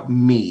about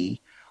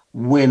me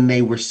when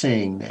they were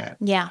saying that.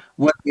 Yeah.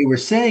 What they were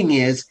saying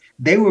is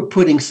they were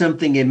putting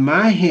something in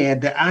my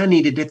head that I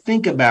needed to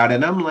think about.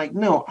 And I'm like,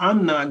 no,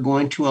 I'm not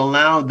going to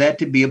allow that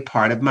to be a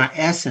part of my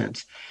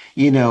essence.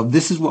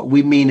 This is what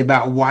we mean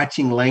about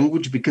watching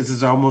language, because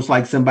it's almost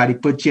like somebody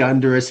put you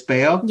under a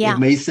spell. Yeah. It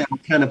may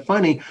sound kind of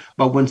funny,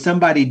 but when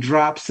somebody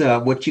drops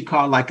what you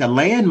call like a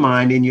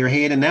landmine in your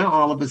head, and now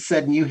all of a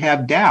sudden you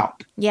have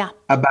doubt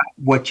about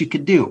what you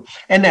could do.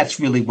 And that's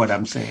really what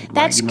I'm saying.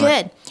 That's right?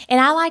 good.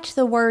 And I liked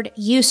the word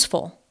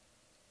useful.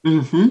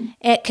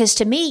 Because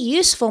to me,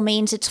 useful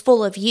means it's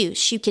full of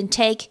use. You can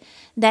take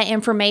that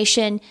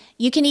information.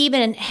 You can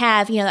even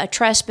have, a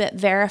trust but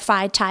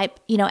verified type,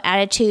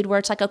 attitude where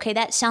it's like, okay,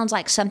 that sounds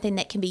like something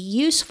that can be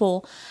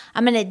useful.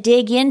 I'm going to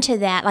dig into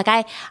that. Like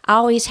I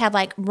always have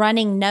like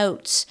running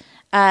notes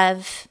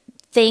of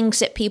things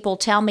that people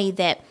tell me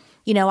that,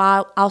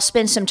 I'll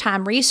spend some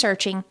time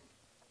researching.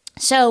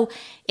 So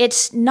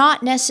it's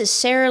not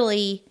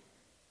necessarily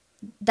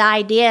the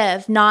idea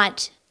of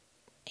not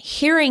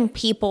hearing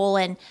people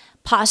and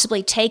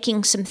possibly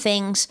taking some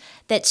things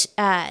that's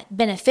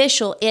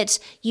beneficial. It's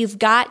you've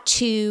got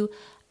to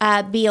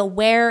be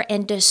aware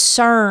and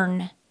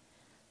discern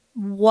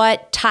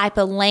what type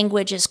of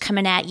language is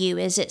coming at you.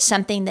 Is it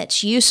something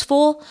that's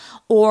useful,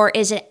 or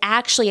is it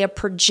actually a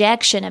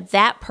projection of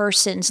that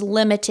person's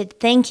limited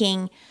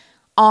thinking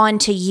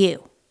onto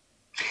you?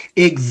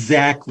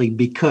 Exactly,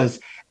 because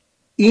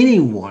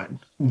anyone,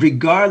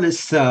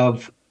 regardless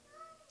of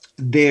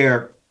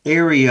their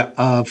area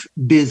of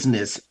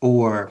business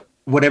or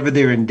whatever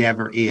their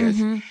endeavor is,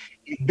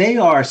 if they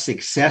are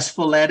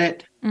successful at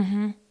it,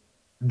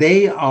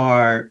 they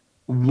are,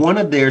 one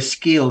of their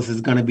skills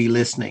is going to be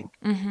listening,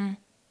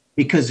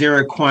 because they're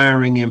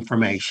acquiring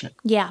information.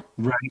 Yeah.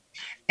 Right.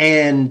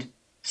 And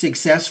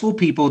successful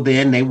people,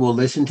 then they will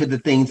listen to the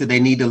things that they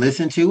need to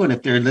listen to. And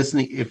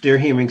if they're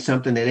hearing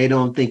something that they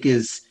don't think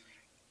is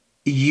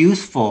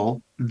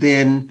useful,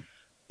 then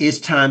it's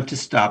time to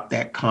stop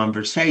that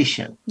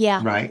conversation.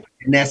 Yeah. Right.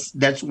 And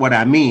that's what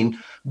I mean.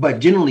 But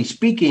generally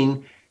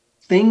speaking,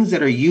 things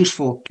that are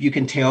useful, you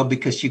can tell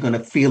because you're going to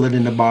feel it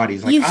in the body.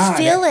 It's like, you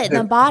feel it in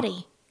the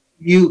body.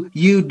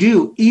 You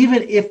do,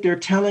 even if they're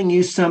telling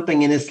you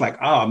something and it's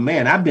like, oh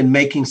man, I've been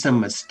making some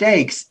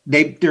mistakes.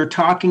 They're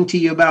talking to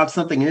you about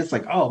something and it's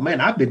like, oh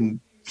man, I've been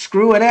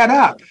screwing that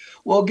up.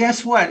 Well,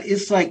 guess what?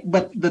 It's like,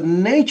 but the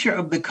nature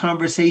of the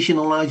conversation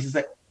allows you to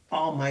say,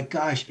 oh my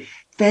gosh,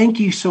 thank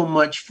you so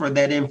much for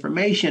that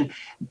information.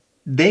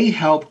 They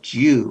helped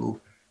you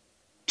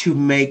to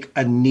make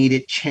a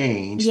needed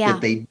change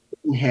that they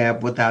didn't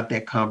have without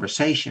that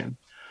conversation.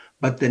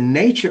 But the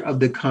nature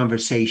of the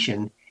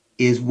conversation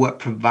is what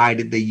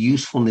provided the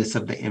usefulness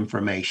of the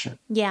information.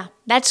 Yeah,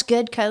 that's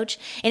good, Coach.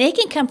 And it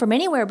can come from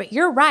anywhere, but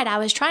you're right. I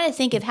was trying to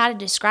think of how to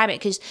describe it,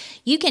 because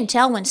you can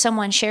tell when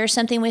someone shares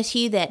something with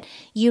you that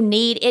you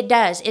need. It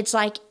does. It's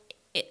like,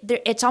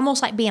 it's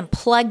almost like being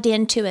plugged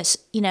into a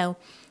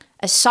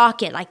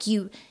socket. Like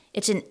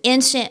it's an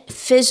instant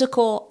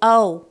physical,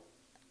 oh,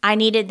 I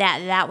needed that.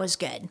 That was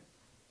good.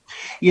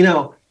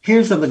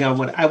 Here's something I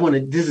want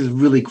to, this is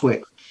really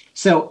quick.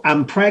 So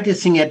I'm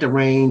practicing at the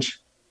range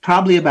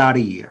probably about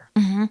a year.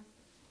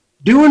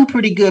 Doing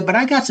pretty good, but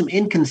I got some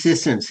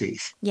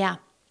inconsistencies. Yeah.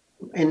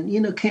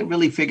 And, can't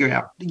really figure it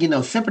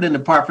out, separate and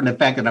apart from the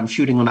fact that I'm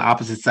shooting on the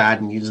opposite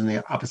side and using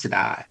the opposite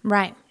eye.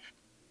 Right.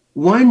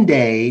 One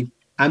day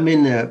I'm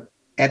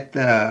at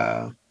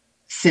the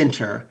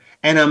center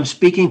and I'm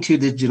speaking to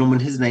this gentleman.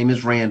 His name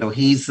is Randall.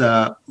 He's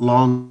a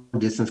long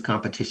distance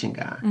competition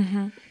guy.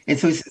 And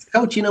so he says,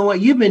 Coach, you know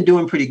what? You've been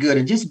doing pretty good.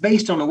 And just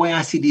based on the way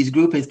I see these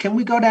groupings, can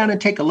we go down and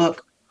take a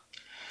look?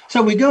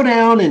 So we go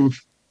down and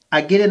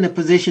I get in a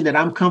position that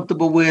I'm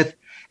comfortable with.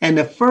 And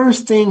the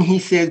first thing he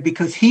says,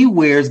 because he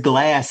wears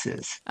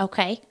glasses,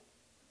 Okay.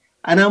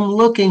 and I'm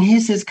looking, he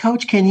says,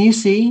 Coach, can you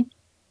see?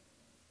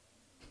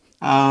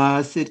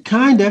 I said,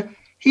 kinda.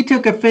 He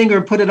took a finger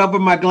and put it over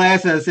my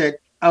glass, and I said,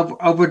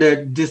 over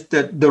the just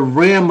the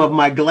rim of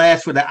my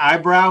glass where the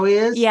eyebrow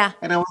is. Yeah.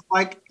 And I was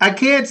like, I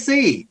can't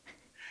see.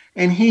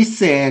 And he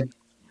said,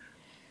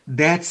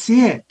 that's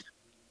it.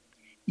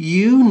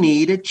 You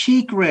need a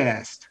cheek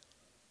rest.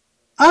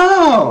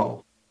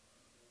 Oh,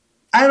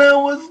 and I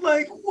was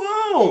like,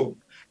 whoa.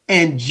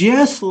 And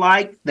just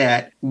like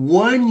that,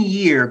 1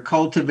 year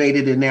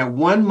cultivated in that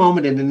one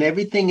moment, and then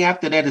everything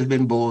after that has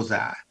been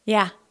bullseye.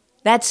 Yeah.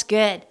 That's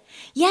good.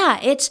 Yeah.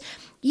 It's,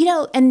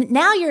 and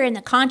now you're in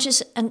the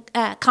conscious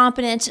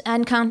competence,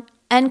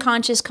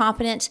 unconscious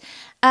competence.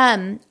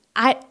 I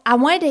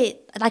wanted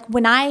to, like,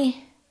 when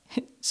I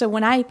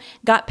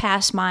got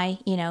past my,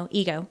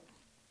 ego,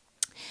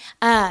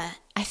 I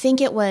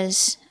think it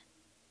was,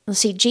 let's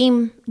see,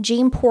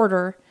 Gene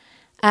Porter.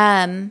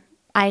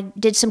 I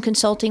did some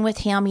consulting with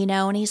him,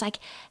 and he's like,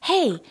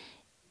 hey,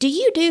 do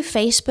you do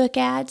Facebook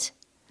ads?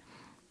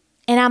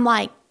 And I'm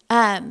like,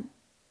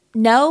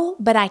 no,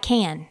 but I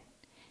can.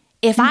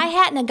 If I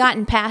hadn't have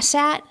gotten past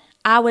that,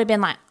 I would have been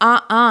like,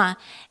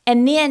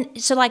 And then,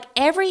 so like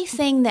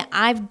everything that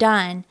I've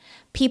done,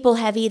 people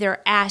have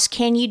either asked,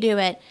 can you do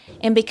it?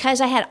 And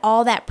because I had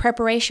all that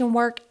preparation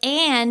work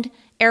and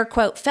air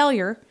quote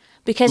failure,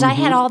 because I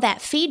had all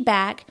that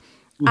feedback,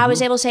 I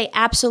was able to say,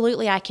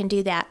 absolutely, I can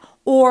do that.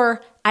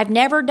 Or I've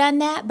never done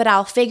that, but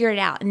I'll figure it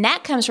out. And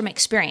that comes from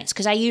experience,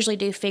 because I usually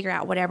do figure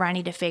out whatever I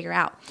need to figure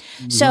out.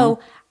 So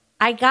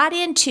I got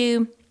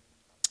into,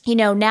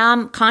 now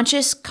I'm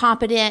conscious,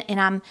 competent, and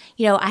I'm,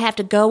 I have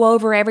to go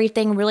over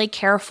everything really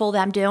careful that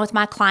I'm doing with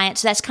my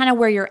clients. So that's kind of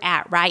where you're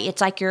at, right? It's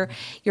like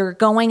you're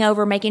going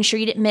over, making sure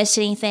you didn't miss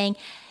anything.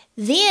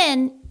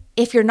 Then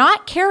if you're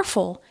not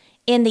careful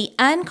in the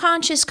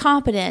unconscious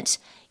competence,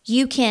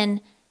 you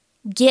can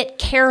get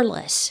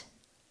careless.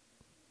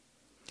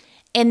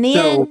 And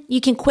then you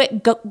can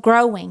quit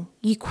growing.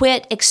 You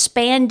quit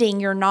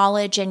expanding your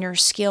knowledge and your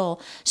skill.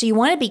 So you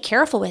want to be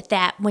careful with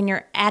that when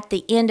you're at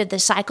the end of the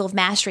cycle of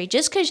mastery,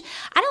 just because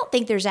I don't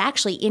think there's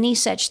actually any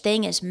such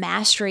thing as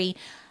mastery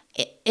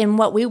in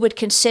what we would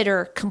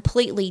consider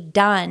completely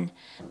done,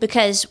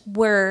 because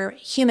we're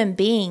human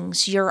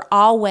beings. You're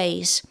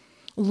always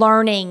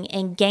learning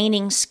and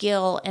gaining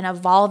skill and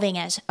evolving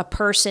as a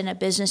person, a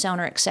business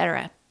owner,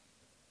 etc.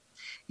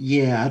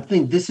 Yeah, I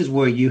think this is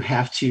where you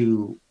have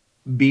to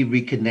be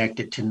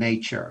reconnected to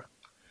nature,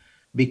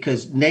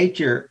 because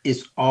nature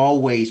is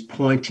always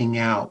pointing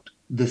out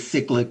the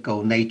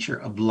cyclical nature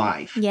of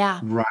life. Yeah.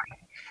 Right.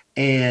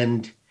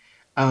 And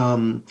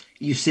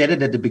you said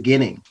it at the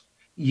beginning.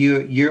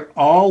 You're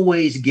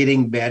always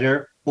getting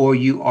better or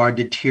you are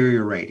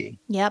deteriorating.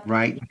 Yep.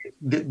 Right.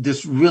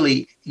 This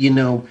really,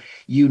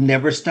 you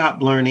never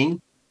stop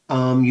learning.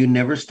 You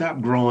never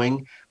stop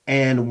growing.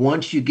 And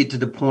once you get to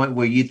the point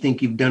where you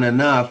think you've done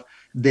enough,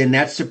 then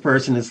that's the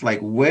person that's like,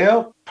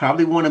 well,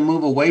 probably want to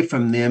move away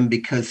from them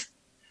because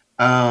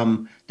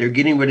they're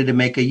getting ready to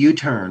make a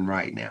U-turn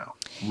right now,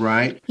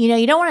 right?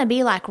 You don't want to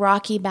be like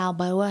Rocky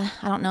Balboa.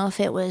 I don't know if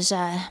it was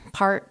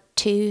part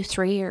 2,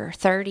 3, or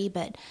 30,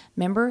 but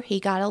remember, he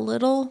got a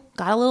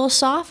little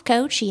soft,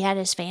 coach. He had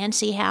his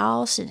fancy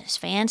house and his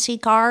fancy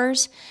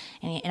cars,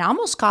 and it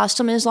almost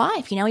cost him his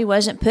life. He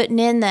wasn't putting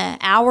in the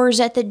hours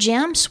at the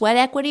gym, sweat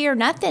equity or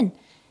nothing.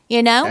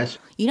 You don't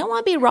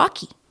want to be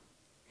Rocky.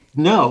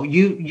 No,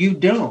 you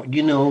don't.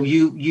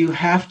 You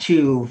have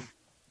to.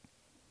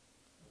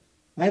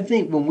 I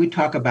think when we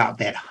talk about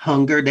that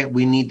hunger that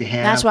we need to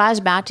have, that's what I was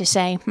about to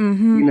say.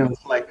 Mm-hmm.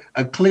 It's like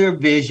a clear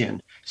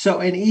vision. So,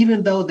 and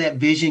even though that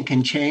vision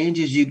can change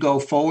as you go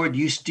forward,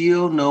 you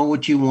still know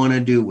what you want to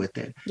do with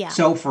it. Yeah.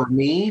 So for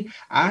me,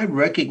 I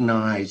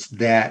recognize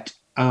that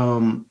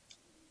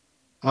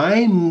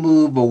I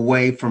move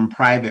away from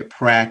private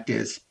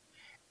practice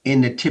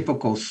in the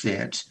typical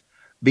sense,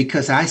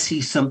 because I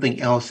see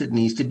something else that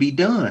needs to be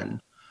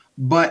done.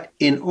 But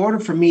in order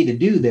for me to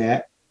do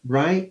that,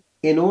 right?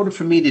 In order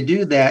for me to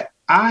do that,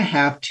 I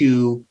have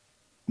to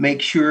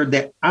make sure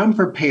that I'm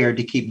prepared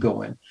to keep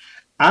going.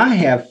 I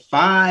have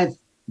 5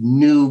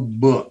 new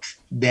books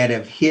that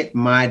have hit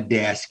my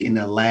desk in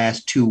the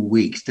last 2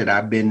 weeks that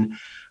I've been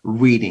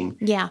reading.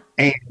 Yeah.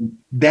 And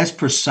that's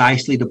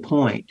precisely the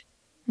point.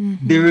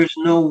 Mm-hmm. There is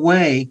no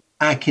way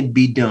I can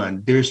be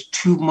done. There's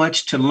too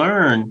much to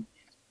learn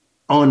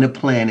on the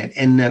planet.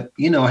 And,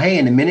 hey,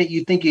 in the minute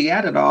you think you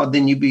got it all,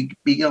 then you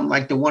become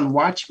like the one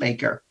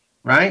watchmaker,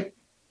 right?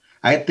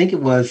 I think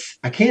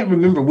I can't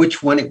remember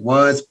which one it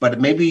was,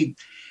 but maybe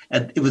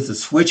it was a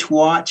Switch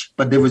watch.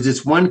 But there was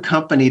this one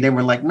company, they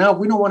were like, no,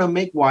 we don't want to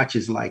make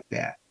watches like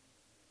that.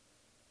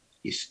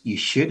 You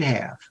should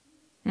have.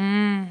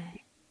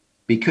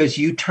 Because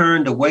you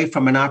turned away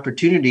from an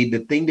opportunity, the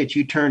thing that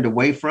you turned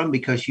away from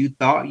because you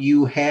thought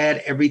you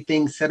had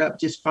everything set up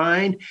just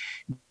fine,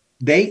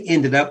 they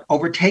ended up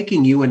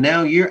overtaking you and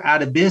now you're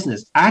out of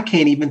business. I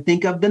can't even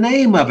think of the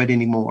name of it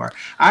anymore.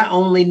 I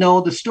only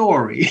know the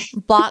story.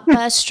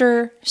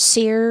 Blockbuster,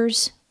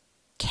 Sears,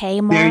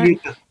 There Kmart. you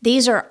go.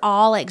 These are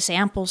all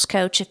examples,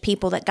 Coach, of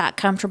people that got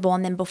comfortable,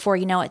 and then before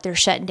you know it, they're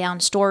shutting down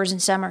stores,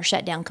 and some are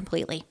shut down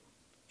completely.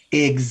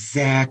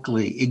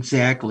 Exactly,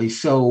 exactly.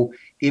 So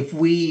if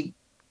we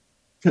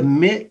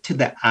commit to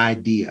the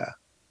idea,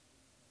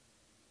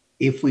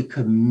 if we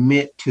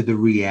commit to the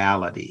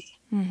reality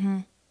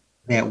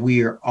that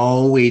we are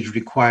always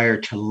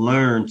required to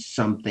learn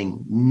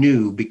something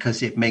new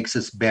because it makes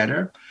us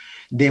better,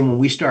 then when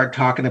we start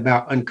talking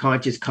about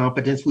unconscious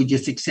competence, we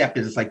just accept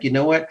it. It's like, you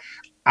know what?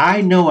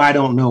 I know I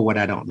don't know what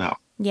I don't know.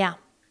 Yeah.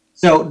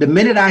 So the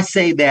minute I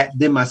say that,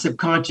 then my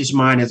subconscious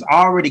mind has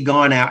already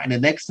gone out. And the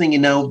next thing you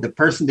know, the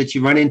person that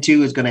you run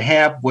into is going to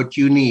have what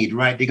you need,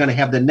 right? They're going to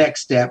have the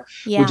next step,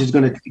 Yeah. which is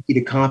going to take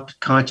you to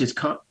conscious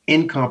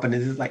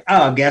incompetence. It's like,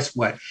 oh, guess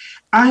what?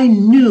 I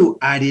knew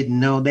I didn't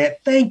know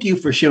that. Thank you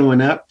for showing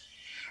up.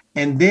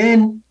 And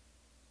then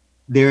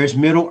there's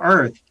Middle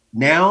Earth.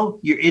 Now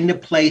you're in the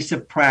place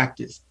of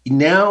practice.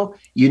 Now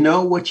you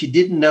know what you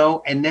didn't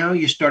know, and now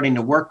you're starting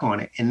to work on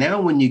it. And now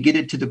when you get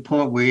it to the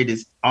point where it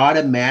is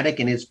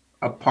automatic and it's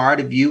a part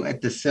of you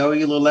at the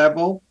cellular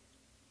level,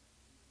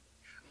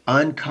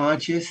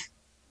 unconscious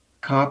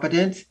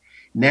competence,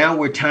 now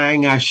we're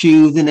tying our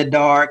shoes in the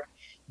dark.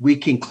 We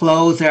can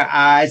close our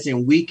eyes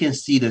and we can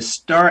see the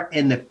start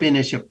and the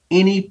finish of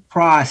any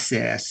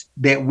process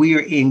that we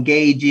are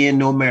engaged in,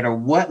 no matter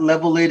what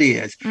level it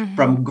is,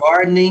 from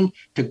gardening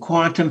to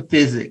quantum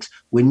physics.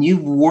 When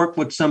you've worked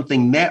with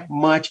something that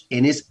much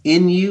and it's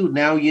in you,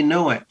 now you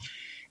know it.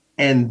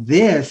 And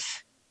this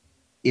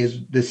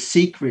is the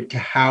secret to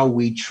how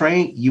we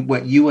train you,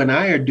 what you and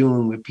I are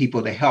doing with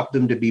people to help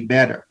them to be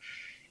better.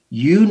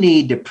 You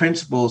need the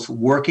principles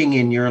working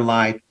in your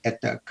life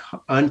at the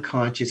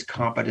unconscious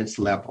competence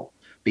level,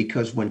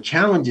 because when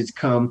challenges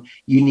come,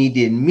 you need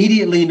to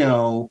immediately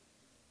know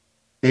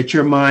that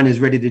your mind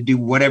is ready to do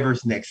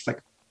whatever's next.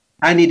 Like,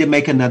 I need to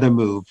make another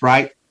move,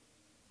 right?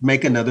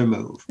 Make another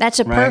move. That's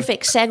a right?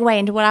 perfect segue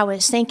into what I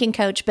was thinking,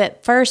 Coach.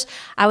 But first,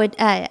 I would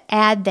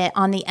add that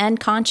on the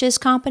unconscious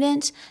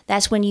competence,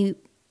 that's when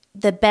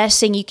the best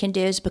thing you can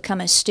do is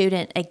become a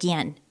student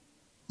again.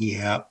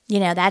 Yeah.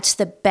 That's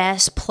the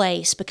best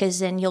place, because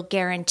then you'll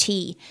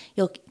guarantee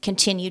you'll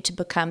continue to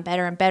become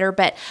better and better.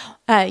 But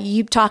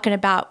you talking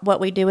about what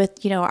we do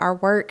with, our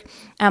work,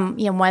 one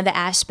of the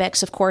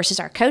aspects, of course, is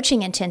our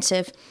coaching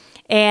intensive.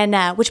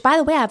 And which, by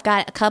the way, I've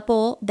got a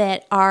couple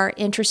that are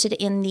interested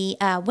in the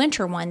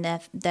winter one,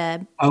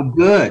 the Oh,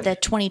 good. the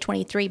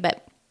 2023.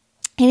 But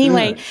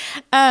anyway,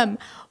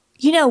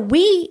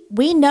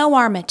 we know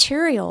our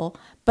material,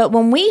 but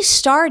when we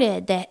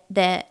started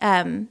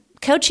the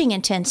coaching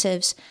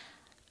intensives,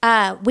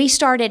 we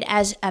started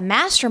as a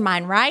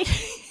mastermind, right?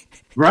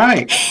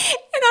 Right.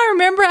 And I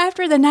remember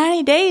after the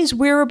 90 days,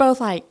 we were both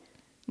like,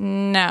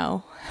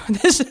 no,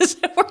 this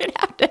isn't, we're going to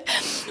have to,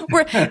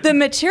 the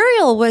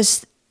material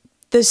was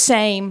the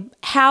same.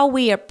 How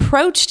we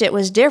approached it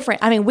was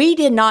different. I mean, we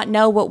did not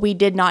know what we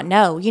did not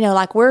know.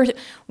 Like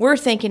we're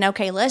thinking,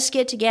 okay, let's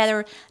get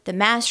together. The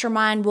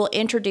mastermind will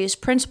introduce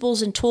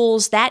principles and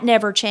tools. That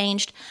never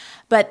changed.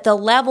 But the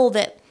level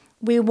that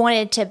we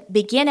wanted to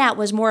begin at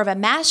was more of a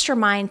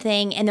mastermind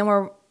thing. And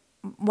then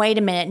wait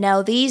a minute,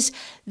 no, these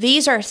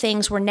are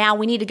things where now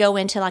we need to go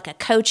into like a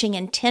coaching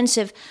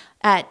intensive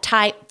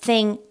type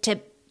thing to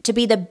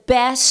be the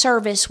best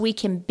service we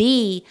can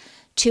be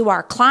to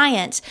our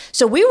clients.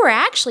 So we were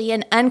actually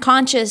in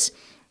unconscious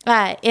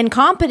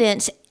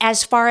incompetence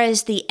as far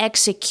as the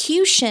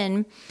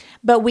execution,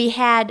 but we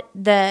had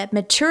the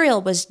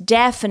material was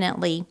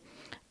definitely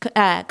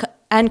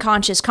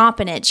unconscious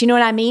competence. You know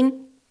what I mean?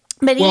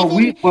 But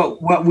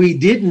what we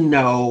didn't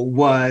know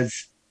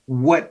was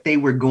what they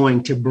were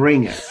going to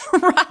bring us.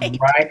 Right.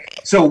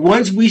 So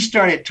once we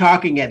started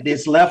talking at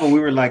this level, we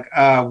were like,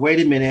 wait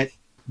a minute.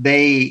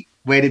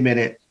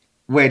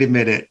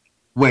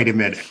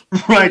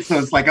 Right. So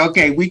it's like,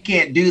 okay, we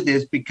can't do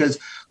this because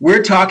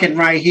we're talking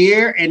right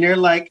here. And they're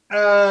like,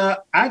 I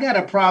got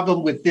a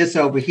problem with this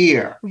over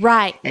here.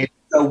 Right. And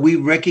so we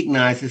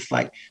recognize it's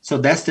like, so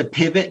that's the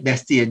pivot,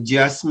 that's the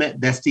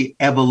adjustment, that's the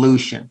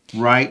evolution,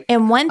 right?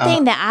 And one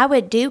thing that I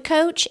would do,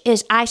 Coach,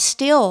 is I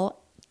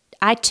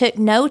took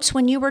notes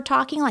when you were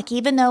talking,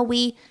 even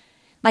the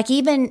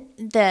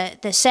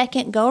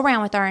second go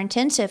around with our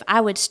intensive,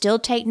 I would still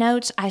take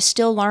notes. I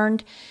still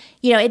learned,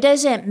 it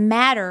doesn't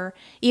matter,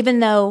 even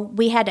though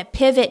we had to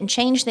pivot and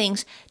change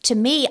things. To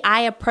me,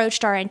 I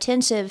approached our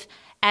intensive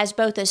as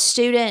both a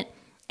student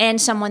and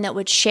someone that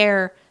would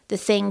share the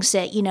things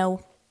that,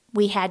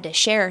 we had to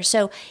share.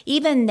 So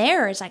even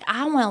there, it's like,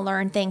 I want to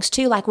learn things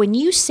too. Like when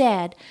you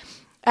said,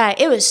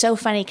 it was so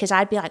funny because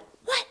I'd be like,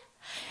 what?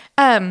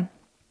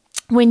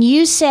 When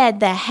you said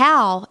the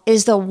how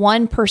is the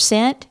 1%.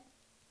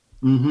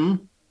 Mm-hmm.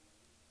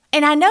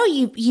 And I know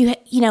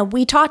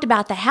we talked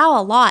about the how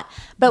a lot,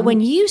 but when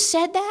you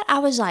said that, I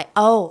was like,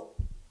 oh,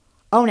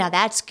 now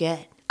that's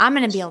good. I'm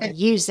going to be able to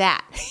use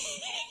that.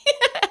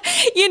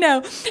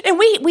 And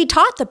we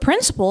taught the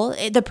principle.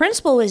 The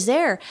principle was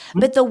there,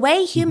 but the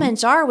way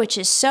humans are, which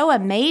is so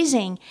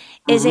amazing,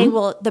 is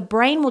the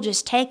brain will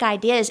just take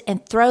ideas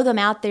and throw them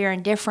out there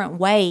in different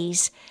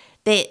ways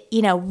that,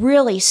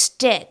 really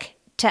stick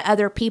to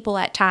other people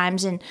at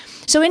times. And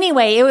so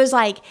anyway, it was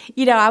like,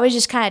 I was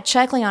just kind of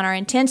chuckling on our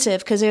intensive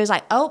because it was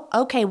like, oh,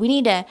 okay, we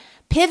need to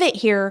pivot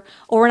here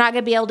or we're not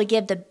going to be able to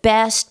give the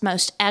best,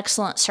 most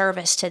excellent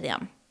service to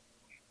them.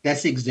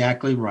 That's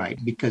exactly right,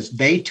 because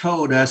they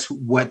told us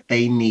what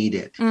they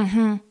needed.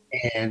 And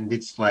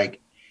it's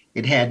like,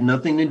 it had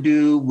nothing to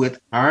do with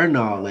our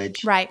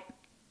knowledge. Right.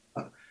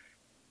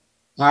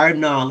 Our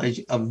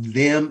knowledge of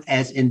them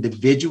as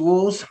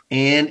individuals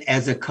and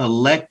as a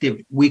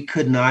collective, we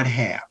could not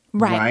have.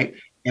 Right.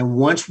 And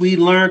once we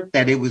learned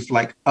that, it was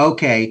like,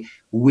 okay,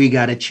 we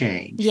got to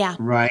change. Yeah.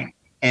 Right.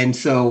 And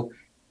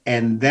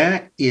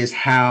that is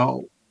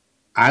how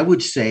I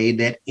would say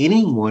that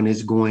anyone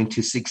is going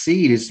to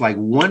succeed. It's like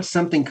once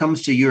something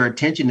comes to your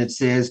attention that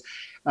says,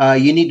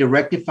 you need to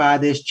rectify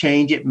this,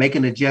 change it, make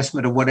an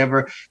adjustment or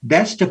whatever.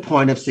 That's the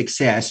point of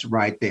success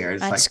right there.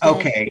 It's that's like,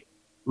 good. Okay,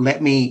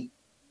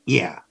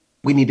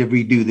 we need to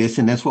redo this.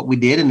 And that's what we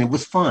did. And it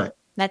was fun.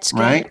 That's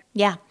good. Right?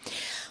 Yeah.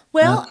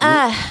 Well,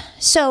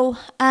 so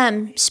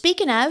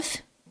speaking of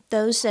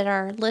those that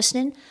are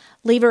listening,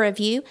 leave a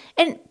review.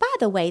 And by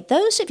the way,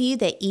 those of you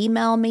that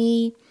email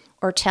me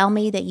or tell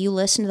me that you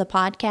listen to the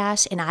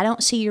podcast and I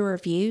don't see your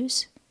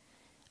reviews,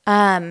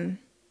 I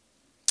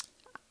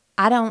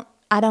don't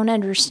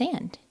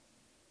understand.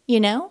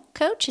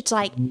 Coach, it's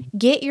like,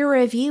 get your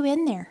review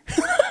in there.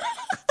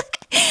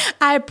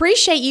 I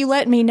appreciate you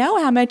letting me know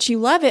how much you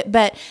love it,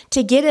 but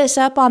to get us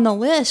up on the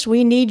list,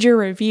 we need your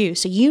review.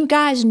 So you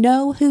guys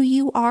know who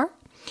you are.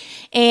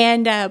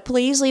 And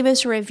please leave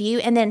us a review.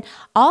 And then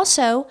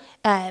also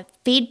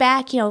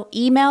feedback,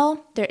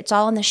 email. It's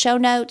all in the show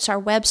notes, our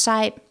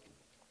website.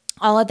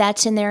 All of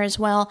that's in there as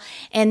well.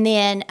 And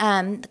then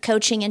the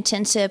coaching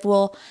intensive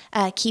will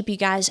keep you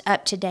guys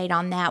up to date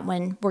on that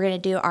when we're going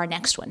to do our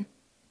next one.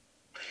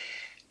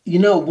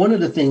 One of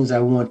the things I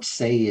want to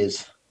say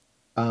is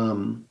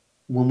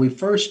when we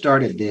first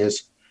started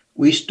this,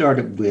 we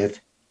started with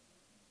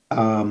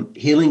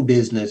healing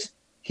business,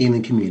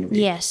 healing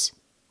community. Yes.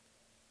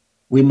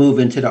 We move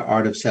into the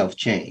art of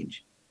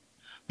self-change.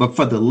 But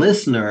for the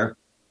listener,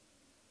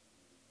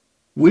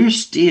 we're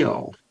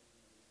still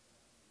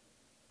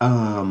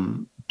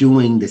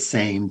doing the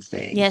same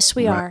thing. Yes,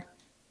 we are.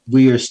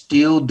 We are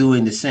still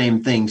doing the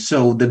same thing.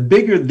 So the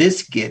bigger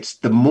this gets,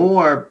 the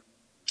more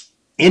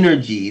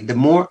energy, the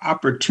more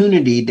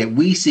opportunity that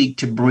we seek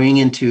to bring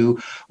into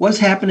what's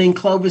happening in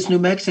Clovis, New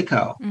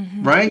Mexico,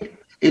 right?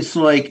 It's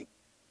like,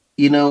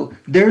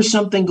 there's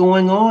something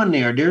going on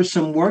there. There's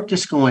some work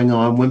that's going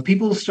on. When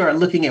people start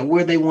looking at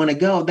where they want to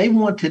go, they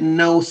want to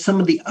know some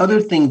of the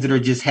other things that are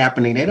just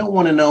happening. They don't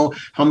want to know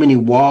how many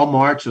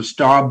Walmarts or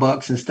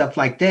Starbucks and stuff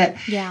like that.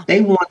 Yeah.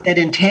 They want that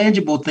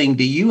intangible thing.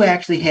 Do you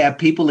actually have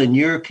people in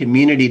your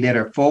community that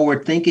are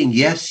forward thinking?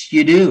 Yes,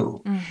 you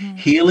do.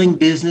 Healing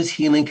business,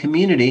 healing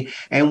community.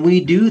 And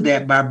we do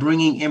that by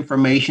bringing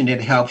information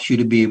that helps you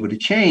to be able to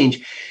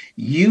change.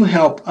 You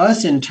help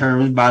us in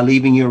terms by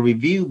leaving your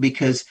review,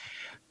 because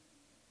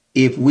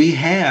if we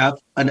have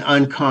an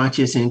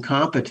unconscious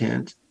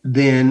incompetence,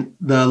 then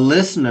the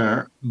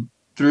listener,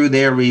 through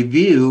their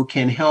review,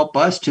 can help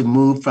us to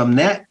move from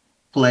that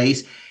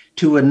place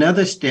to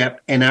another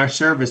step, and our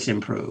service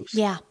improves.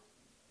 Yeah.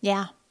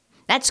 Yeah.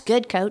 That's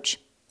good, Coach.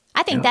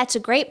 I think that's a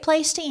great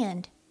place to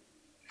end.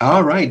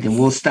 All right, then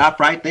we'll stop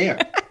right there.